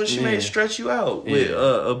 Shoot, when she made Stretch You Out with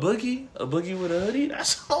a boogie with a hoodie, that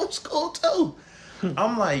song was cool too.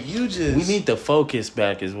 I'm like, you just. We need to focus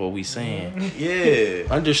back, is what we saying. Yeah.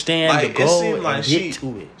 Understand Like, the it goal seemed and like get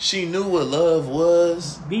to it. she knew what love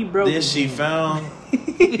was. Be broken. Then she found.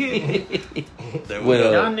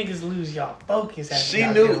 Well, Y'all niggas lose y'all focus. After She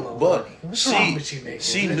y'all knew, get a little but money. What's wrong with you niggas?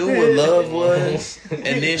 she knew what love was, and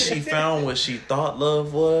then she found what she thought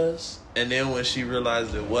love was, and then when she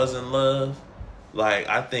realized it wasn't love, like,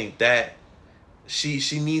 I think that she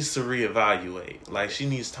needs to reevaluate. Like, she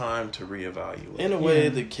needs time to reevaluate. in a way,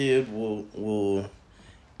 the kid will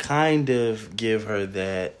kind of give her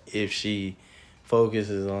that if she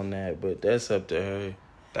focuses on that, but that's up to her.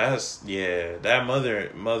 That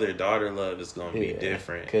mother-daughter love is gonna be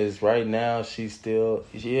different. Because right now she's still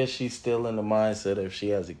in the mindset of she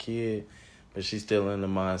has a kid, but she's still in the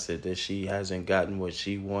mindset that she hasn't gotten what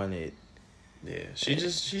she wanted. Yeah, she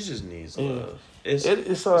just needs love. It's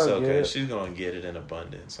It's all okay. good. She's gonna get it in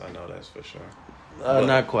abundance. I know that's for sure.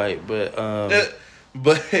 Not quite, but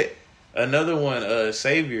But another one,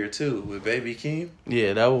 Savior too, with Baby Keem.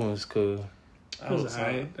 yeah, that one was cool. That was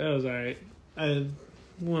alright.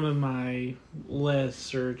 One of my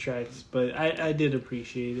lesser tracks, but I did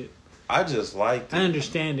appreciate it. I just liked it. I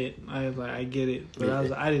understand it. I get it, but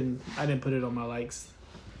I didn't put it on my likes.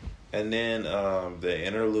 And then the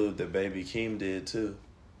interlude that Baby Keem did too.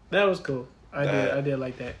 That was cool. I did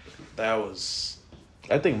like that. That was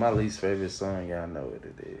I think my least favorite song, y'all know what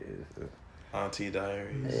it is. Auntie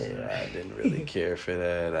Diaries. Yeah, I didn't really care for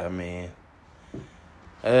that. I mean,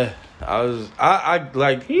 I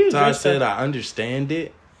like Todd said, I understand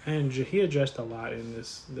it. And he addressed a lot in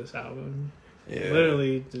this album. Yeah.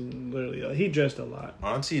 Literally, he addressed a lot.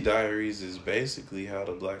 Auntie Diaries is basically how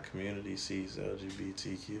the black community sees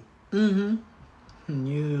LGBTQ. Mm-hmm.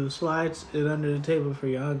 You slide it under the table for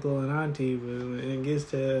your uncle and auntie, but when it gets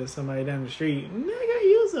to somebody down the street, nigga,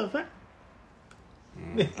 use a fuck.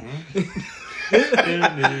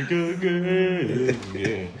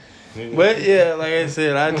 But yeah, like I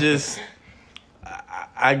said,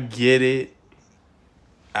 I get it.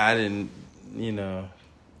 I didn't,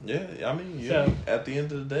 Yeah, I mean, So- at the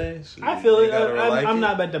end of the day, I feel you it. gotta like I'm it.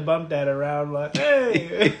 not about to bump that around like,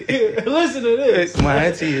 hey, listen to this. My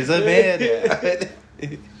auntie is a bad.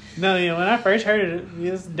 No, when I first heard it,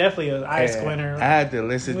 it was definitely an eye squinter. I had to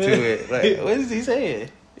listen to it. Like, what is he saying?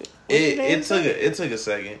 It took a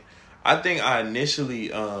second. I think I initially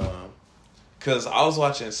cause I was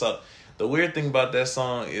watching. So the weird thing about that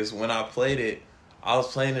song is when I played it, I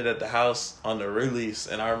was playing it at the house on the release,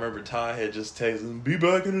 and I remember Ty had just texted, "Be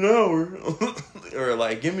back in an hour," or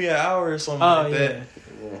like, "Give me an hour" or something like that.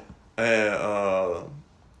 And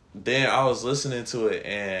then I was listening to it,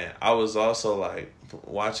 and I was also like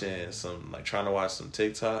watching trying to watch some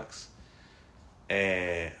TikToks,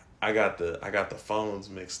 and I got the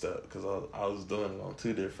phones mixed up because I was doing it on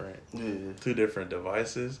two different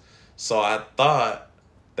devices. So I thought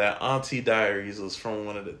that Auntie Diaries was from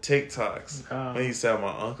one of the TikToks. When he said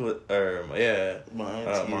my uncle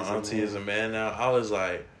my auntie is a man now. I was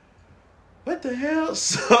like, what the hell?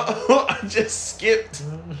 So I just skipped.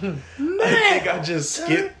 I think I just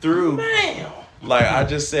skipped through. Like I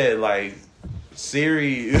just said like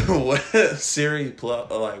Siri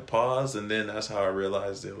pause, and then that's how I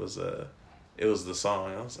realized it was the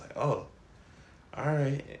song. I was like, oh, all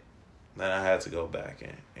right. Then I had to go back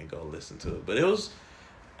and go listen to it. But it was,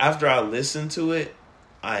 after I listened to it,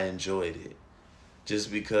 I enjoyed it.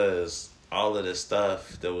 Just because all of the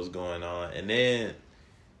stuff that was going on. And then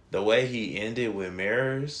the way he ended with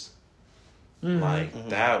Mirrors,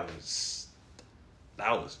 that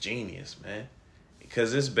was genius, man.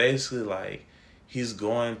 Because it's basically like he's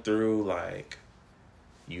going through like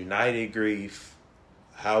united grief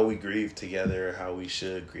how we grieve together, how we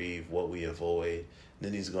should grieve, what we avoid.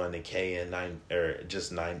 Then he's going to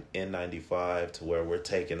N95 to where we're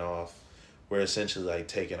taking off. We're essentially like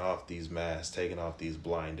taking off these masks, taking off these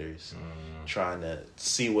blinders, trying to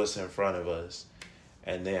see what's in front of us.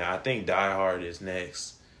 And then I think Die Hard is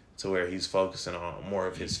next, to where he's focusing on more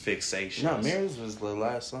of his fixations. No, Mirrors was the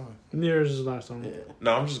last song. Mirrors is the last song. Yeah.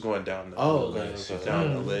 No, I'm just going down the list. Okay.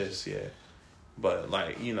 Down the list, yeah. But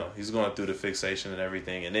like, you know, he's going through the fixation and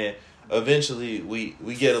everything, and then eventually we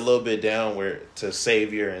get a little bit down where to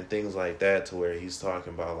Savior and things like that, to where he's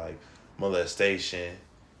talking about like molestation,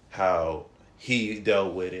 how he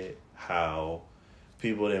dealt with it, how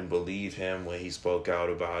people didn't believe him when he spoke out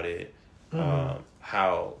about it,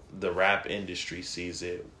 how the rap industry sees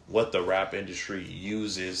it, what the rap industry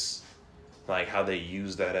uses, like how they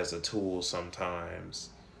use that as a tool sometimes,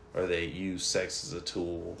 or they use sex as a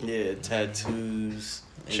tool. Yeah, tattoos,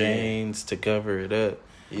 chains to cover it up.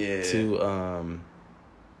 Yeah.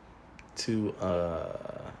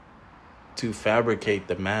 To fabricate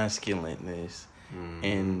the masculineness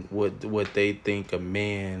and what they think a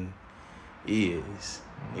man is.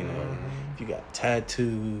 You know, if you got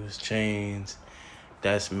tattoos, chains,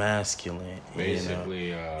 that's masculine. Basically,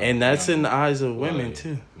 you know? And that's in the eyes of women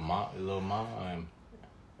too. Lil Ma,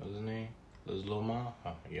 what's his name? Lil Ma,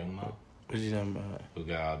 Young Ma. What you talking about? Who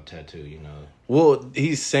got all the tattoo, you know? Well,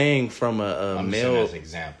 he's saying from a male as an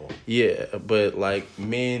example. Yeah, but like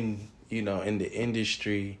men, you know, in the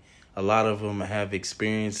industry, a lot of them have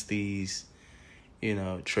experienced these, you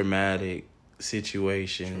know, traumatic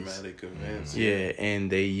situations. Traumatic events. Yeah, and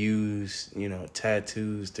they use, you know,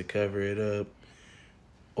 tattoos to cover it up,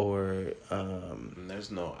 or And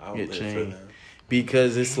there's no outlet for them.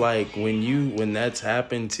 Because it's like when that's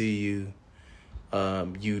happened to you,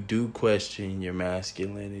 you do question your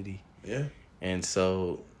masculinity. Yeah. And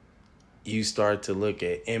so you start to look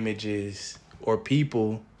at images or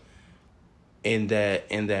people in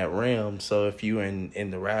that realm. So if you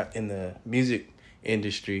in the music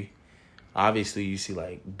industry, obviously you see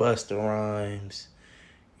like Busta Rhymes,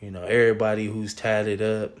 you know, everybody who's tatted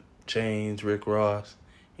up, chains, Rick Ross.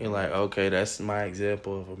 You're like, okay, that's my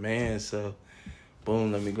example of a man. So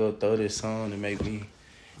boom, let me go throw this on and make me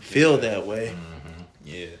feel that way.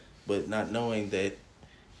 Yeah. But not knowing that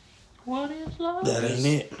What is love? that ain't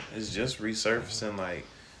it. It's just resurfacing. Like,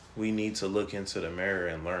 we need to look into the mirror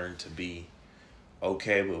and learn to be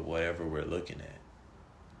okay with whatever we're looking at.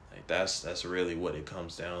 Like, that's really what it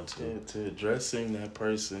comes down to. Yeah, to addressing that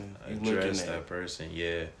person, Address that person,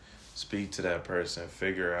 yeah. Speak to that person.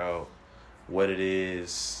 Figure out what it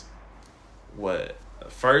is.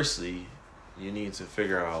 Firstly, you need to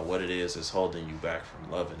figure out what it is that's holding you back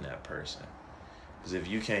from loving that person. Because if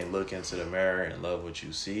you can't look into the mirror and love what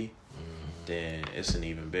you see, then it's an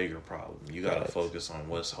even bigger problem. You got to focus on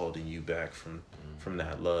what's holding you back from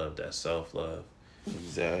that love, that self-love.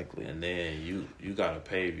 Exactly. And then you got to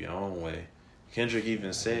pave your own way. Kendrick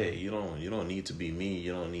even said, you don't need to be me.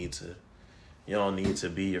 You don't need to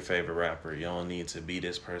be your favorite rapper. You don't need to be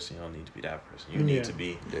this person. You don't need to be that person. You need to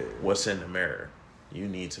be what's in the mirror. You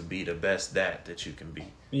need to be the best that you can be.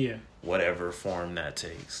 Yeah. Whatever form that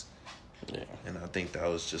takes. Yeah. And I think that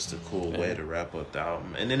was just a cool way to wrap up the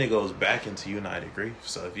album. And then it goes back into United Grief.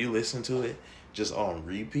 So if you listen to it just on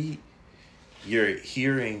repeat, you're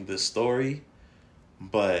hearing the story.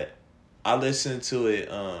 But I listen to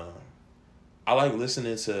it, I like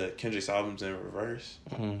listening to Kendrick's albums in reverse.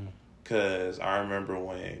 Because I remember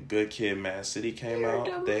when Good Kid, Mad City came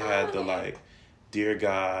out, they had the like, Dear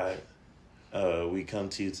God, we come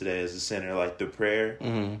to you today as a sinner, like the prayer.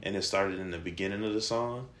 And it started in the beginning of the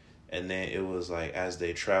song. And then it was like as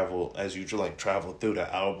you travel through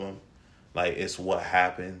the album, like it's what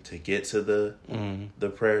happened to get to the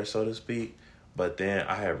prayer, so to speak. But then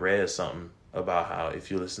I had read something about how if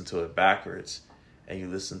you listen to it backwards and you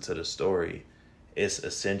listen to the story, it's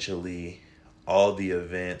essentially all the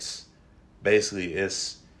events. Basically,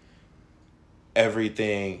 it's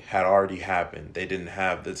everything had already happened. They didn't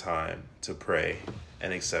have the time to pray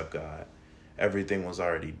and accept God. Everything was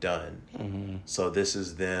already done. So this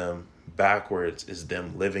is them backwards, is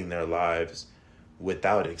them living their lives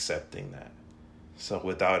without accepting that. So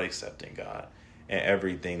without accepting God and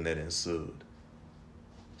everything that ensued.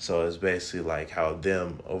 So it's basically like how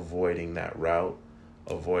them avoiding that route,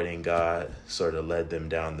 avoiding God, sort of led them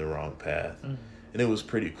down the wrong path. And it was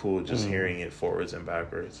pretty cool just hearing it forwards and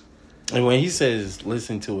backwards. And when he says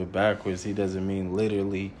listen to it backwards, he doesn't mean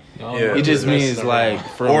literally. Yeah. He just means like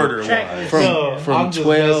from order-wise. from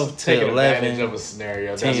 12 to 11 of a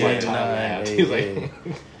scenario. 10, That's why Tom 9, laughed. 8, He's like,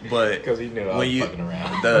 But because he knew I was fucking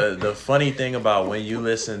around. the funny thing about when you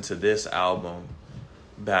listen to this album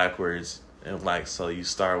backwards, and like, so you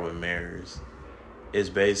start with mirrors. It's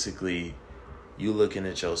basically you looking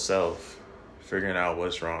at yourself, figuring out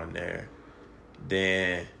what's wrong there.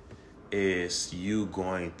 Then it's you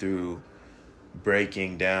going through,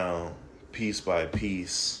 breaking down piece by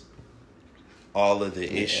piece all of the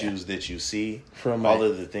issues that you see, From all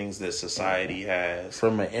of the things that society has.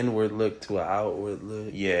 From an inward look to an outward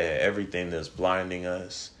look. Yeah, everything that's blinding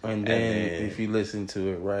us. And then if you listen to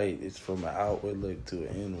it right, it's from an outward look to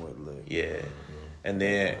an inward look. Yeah. And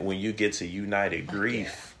then when you get to United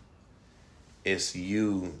Grief, it's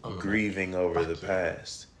you grieving over the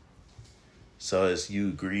past. So it's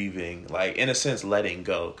you grieving, like, in a sense, letting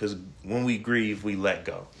go. Because when we grieve, we let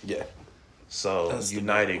go. Yeah. So That's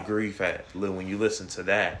United Grief, when you listen to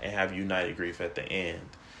that and have United Grief at the end,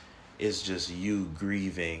 it's just you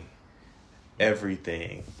grieving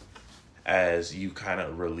everything as you kind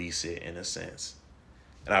of release it, in a sense.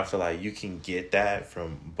 And I feel like you can get that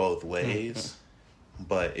from both ways.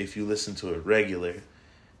 But if you listen to it regular,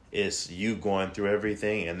 it's you going through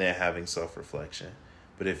everything and then having self-reflection.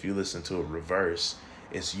 But if you listen to it reverse,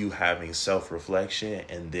 it's you having self-reflection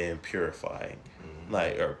and then purifying.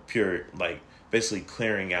 Basically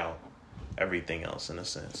clearing out everything else, in a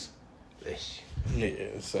sense.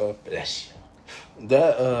 Yeah, so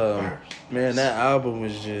that man, that album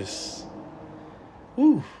was just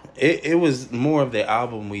it was more of the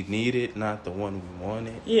album we needed, not the one we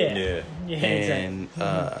wanted. Yeah, And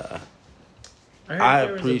exactly. I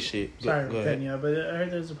appreciate Sorry for cutting you off, but I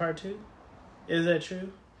heard there's a part 2. Is that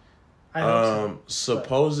true? I hope so.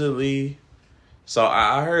 Supposedly, so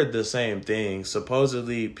I heard the same thing.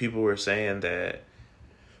 Supposedly, people were saying that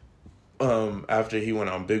after he went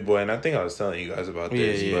on Big Boy, and I think I was telling you guys about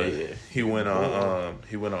this, he went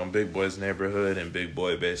on Big Boy's Neighborhood, and Big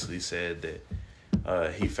Boy basically said that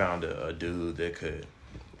he found a dude that could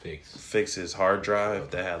fix his hard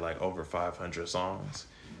drive that had like over 500 songs,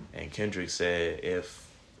 and Kendrick said if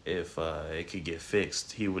it could get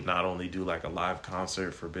fixed, he would not only do like a live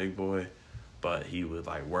concert for Big Boy, but he would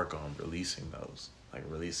like work on releasing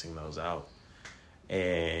those out.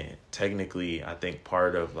 And technically, I think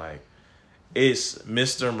part of like it's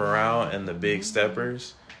Mr. Morale and the Big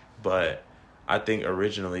Steppers, but I think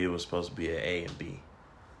originally it was supposed to be an A and B.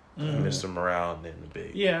 Mr. Morale and then the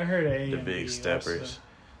Big. Yeah, I heard A. The Big Steppers.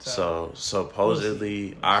 So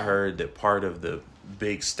supposedly, I heard that part of the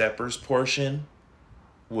Big Steppers portion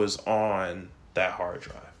was on that hard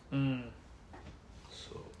drive.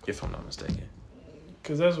 So, if I'm not mistaken.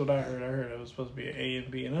 Because that's what I heard. I heard it was supposed to be an A and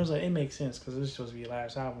B. And I was like, it makes sense because this is supposed to be your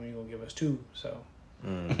last album. You're going to give us 2. So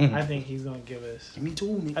I think he's going to give us... Give me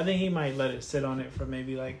 2. I think he might let it sit on it for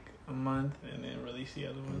maybe like a month and then release the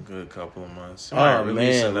other one. A good couple of months. Oh,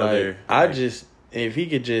 man. If he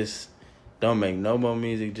could just don't make no more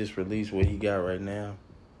music, just release what he got right now.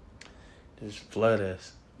 Just flood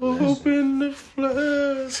us. Open the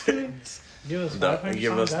floodgates. Give us 500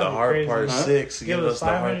 Give songs, us the hard part 6. Give us the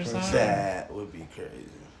hard part 6. That would be crazy.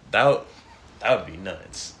 That would be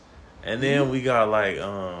nuts. And then we got like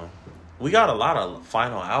we got a lot of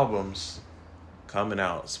final albums coming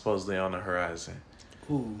out supposedly on the horizon.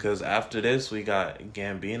 Because after this we got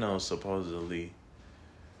Gambino supposedly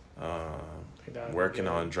working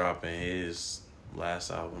on dropping his last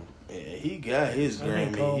album. Yeah, he got his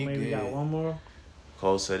Grammy. Cole he maybe good. got one more.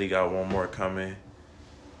 Cole said he got one more coming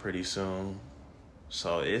pretty soon.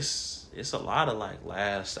 So it's a lot of like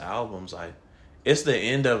last albums. Like it's the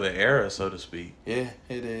end of an era, so to speak. Yeah,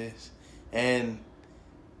 it is. And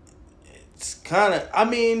it's kind of, I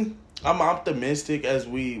mean, I'm optimistic, as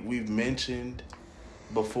we've mentioned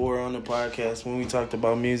before on the podcast when we talked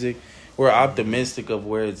about music. We're optimistic of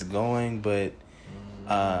where it's going, but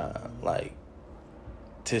like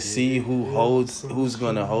to see who's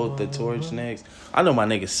gonna hold the torch next. I know my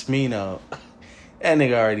nigga Smino. That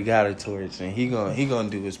nigga already got a torch, and he gonna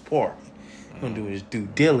do his part. He gonna do his due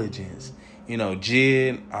diligence. You know,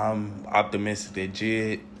 Jid, I'm optimistic that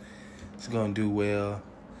Jid is gonna do well.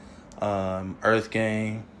 Earth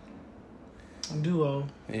Gang. Duo.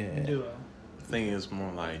 Yeah. Duo. I think it's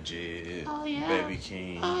more like Jid, Baby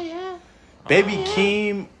Keem. Baby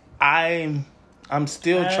Keem, I'm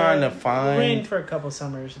still trying to find. We're in for a couple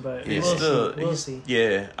summers, but Yeah. we'll see.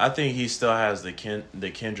 Yeah, I think he still has the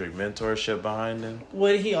Kendrick mentorship behind him.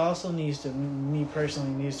 What he also needs to, me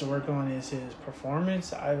personally, needs to work on is his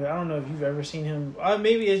performance. I don't know if you've ever seen him.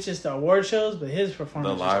 Maybe it's just the award shows, but his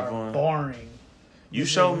performances The live are one? boring. You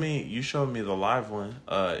showed me the live one.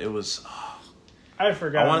 It was. I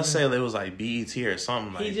forgot. I want to say it was like BET or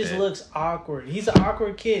something like that. He just looks awkward. He's an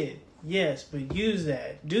awkward kid. Yes, but use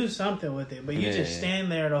that. Do something with it. But you just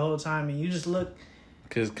stand there the whole time and you just look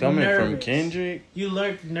Because coming from nervous. Kendrick, You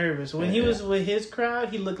looked nervous. When he was with his crowd,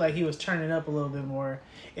 he looked like he was turning up a little bit more.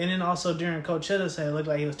 And then also during Coachella, so it looked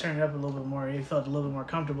like he was turning up a little bit more. He felt a little bit more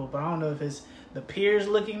comfortable. But I don't know if it's the peers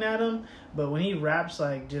looking at him. But when he raps,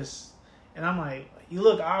 like, just... And I'm like, you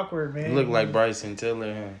look awkward, man. you look like Bryson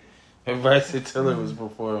Tiller. Huh? When Bryson Tiller was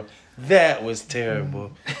performing, that was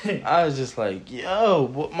terrible. I was just like,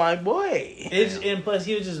 yo, my boy. And plus,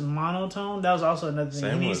 he was just monotone. That was also another thing.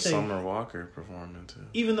 Same He with needs to- Summer Walker performing too.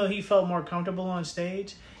 Even though he felt more comfortable on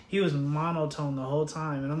stage, he was monotone the whole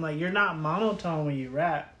time. And I'm like, you're not monotone when you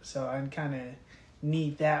rap. So I kind of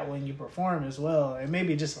need that when you perform as well. And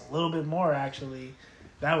maybe just a little bit more, actually.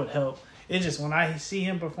 That would help. It's just when I see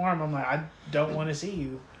him perform, I'm like, I don't want to see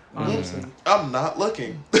you, honestly. I'm not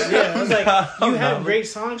looking. Yeah, I was like, you have not great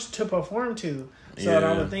songs to perform to. So I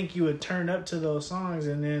Yeah. would think you would turn up to those songs.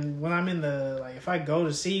 And then when I'm in the, like, if I go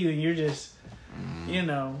to see you and you're just, you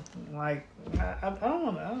know, like, I don't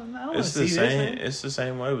want to, I don't want to It's see the this, same. man. It's the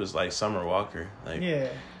same way with like Summer Walker. Like Yeah.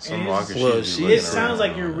 Summer And Walker. it's- Well, Well, she- It sounds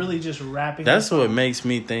like you're really just rapping. That's the what song. makes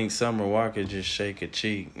me think Summer Walker just shake a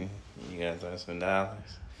cheek. You got $1,000.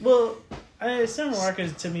 Well, Summer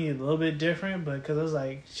Walker's to me a little bit different, but because I was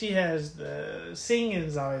like, she has the singing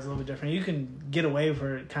is always a little bit different. You can get away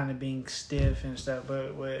for it kind of being stiff and stuff,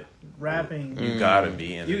 but with rapping, You gotta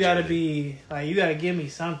be in. you gotta be like, you gotta give me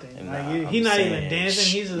something. Nah, Like I'm he's not saying, even dancing.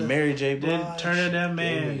 He's a Mary J. Blige. turn of that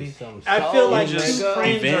man. Give me some I feel soul, like just two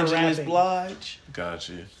friends are Evangelist rapping. Blige. Got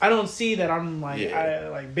you. I don't see that. I'm like, Yeah.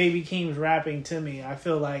 like Baby Keem's rapping to me. I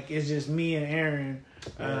feel like it's just me and Aaron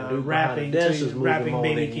Dude, rapping behind the desk to is moving rapping more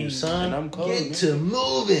Baby than you, Keem. son. And I'm cold, Get man. to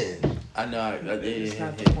moving. I know. It's Yeah,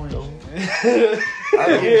 not the point.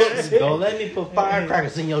 Don't let me put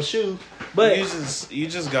firecrackers in your shoe. But You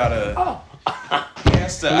just gotta. He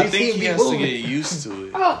has to, At I least think he he be has to moving. get used to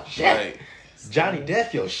it. Oh shit! Like Johnny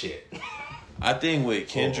Depp, your shit. I think with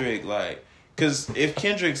Kendrick, like, cause if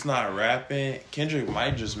Kendrick's not rapping, Kendrick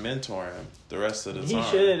might just mentor him the rest of the he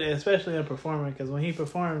time. should, especially in performing, because when he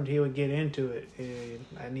performed, he would get into it. And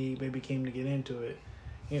I need Baby Keem to get into it.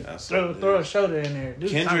 You know, That's throw what it throw a is. shoulder in there. Do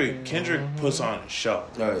something. Kendrick puts on a show.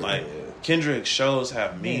 Oh, yeah, Like yeah. Kendrick shows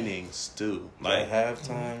have meanings too. Like Like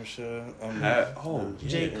halftime show.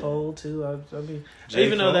 J. yeah. Cole too. I mean, J.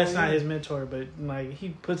 even though Cole, that's not yeah. his mentor, but like he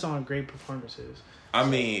puts on great performances. I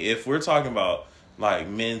mean, if we're talking about like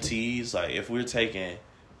mentees, like if we're taking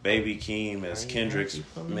Baby Keem as Kendrick's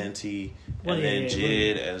mentee Well, and yeah, then yeah,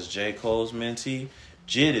 Jid as J. Cole's mentee,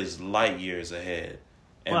 Jid is light years ahead.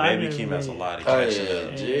 And Well, I Baby mean, Keem has a yeah. lot of Oh catching yeah,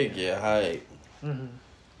 up. Jig get hype. Mm-hmm.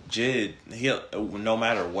 Jid, he'll no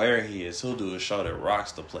matter where he is, he'll do a show that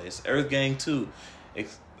rocks the place. Earth Gang too,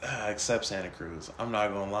 except Santa Cruz. I'm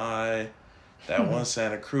not gonna lie, that one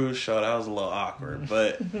Santa Cruz show that was a little awkward.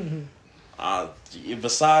 But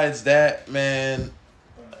besides that, man,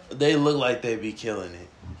 they look like they be killing it.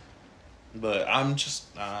 But I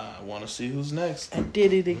want to see who's next. I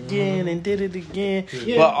did it again and did it again.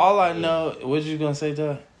 Yeah. But all I know, what you gonna say,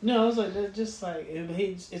 Ty? No, I was like, that's just like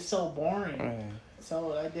it's so boring.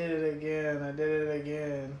 So I did it again. I did it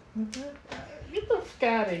again. Get the fuck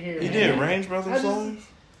out of here. He man. did Range I Brothers just- song.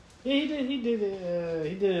 Yeah, he did. He did it.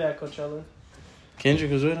 He did it at Coachella.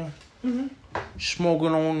 Kendrick was with him. Mm-hmm.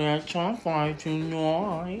 Smoking on that top fight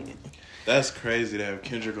tonight. That's crazy to have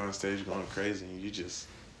Kendrick on stage going crazy, and you just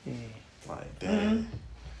like, damn.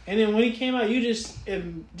 And then when he came out, you just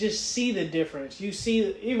see the difference. You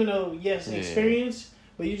see, even though yes, experience,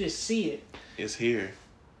 but you just see it. It's here.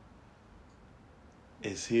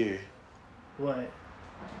 It's here. What?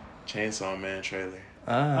 Chainsaw Man trailer.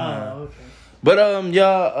 Oh, okay. But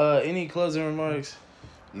y'all, any closing remarks?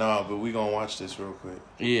 No, but we gonna watch this real quick.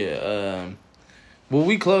 Yeah. Well,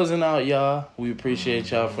 we closing out, y'all. We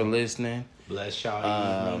appreciate y'all for listening. Bless y'all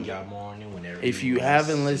evening, y'all morning, whenever. If you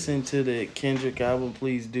haven't listened to the Kendrick album,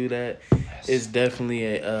 please do that. It's definitely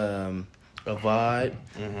a vibe.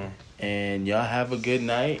 Mm-hmm. And y'all have a good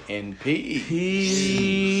night and peace.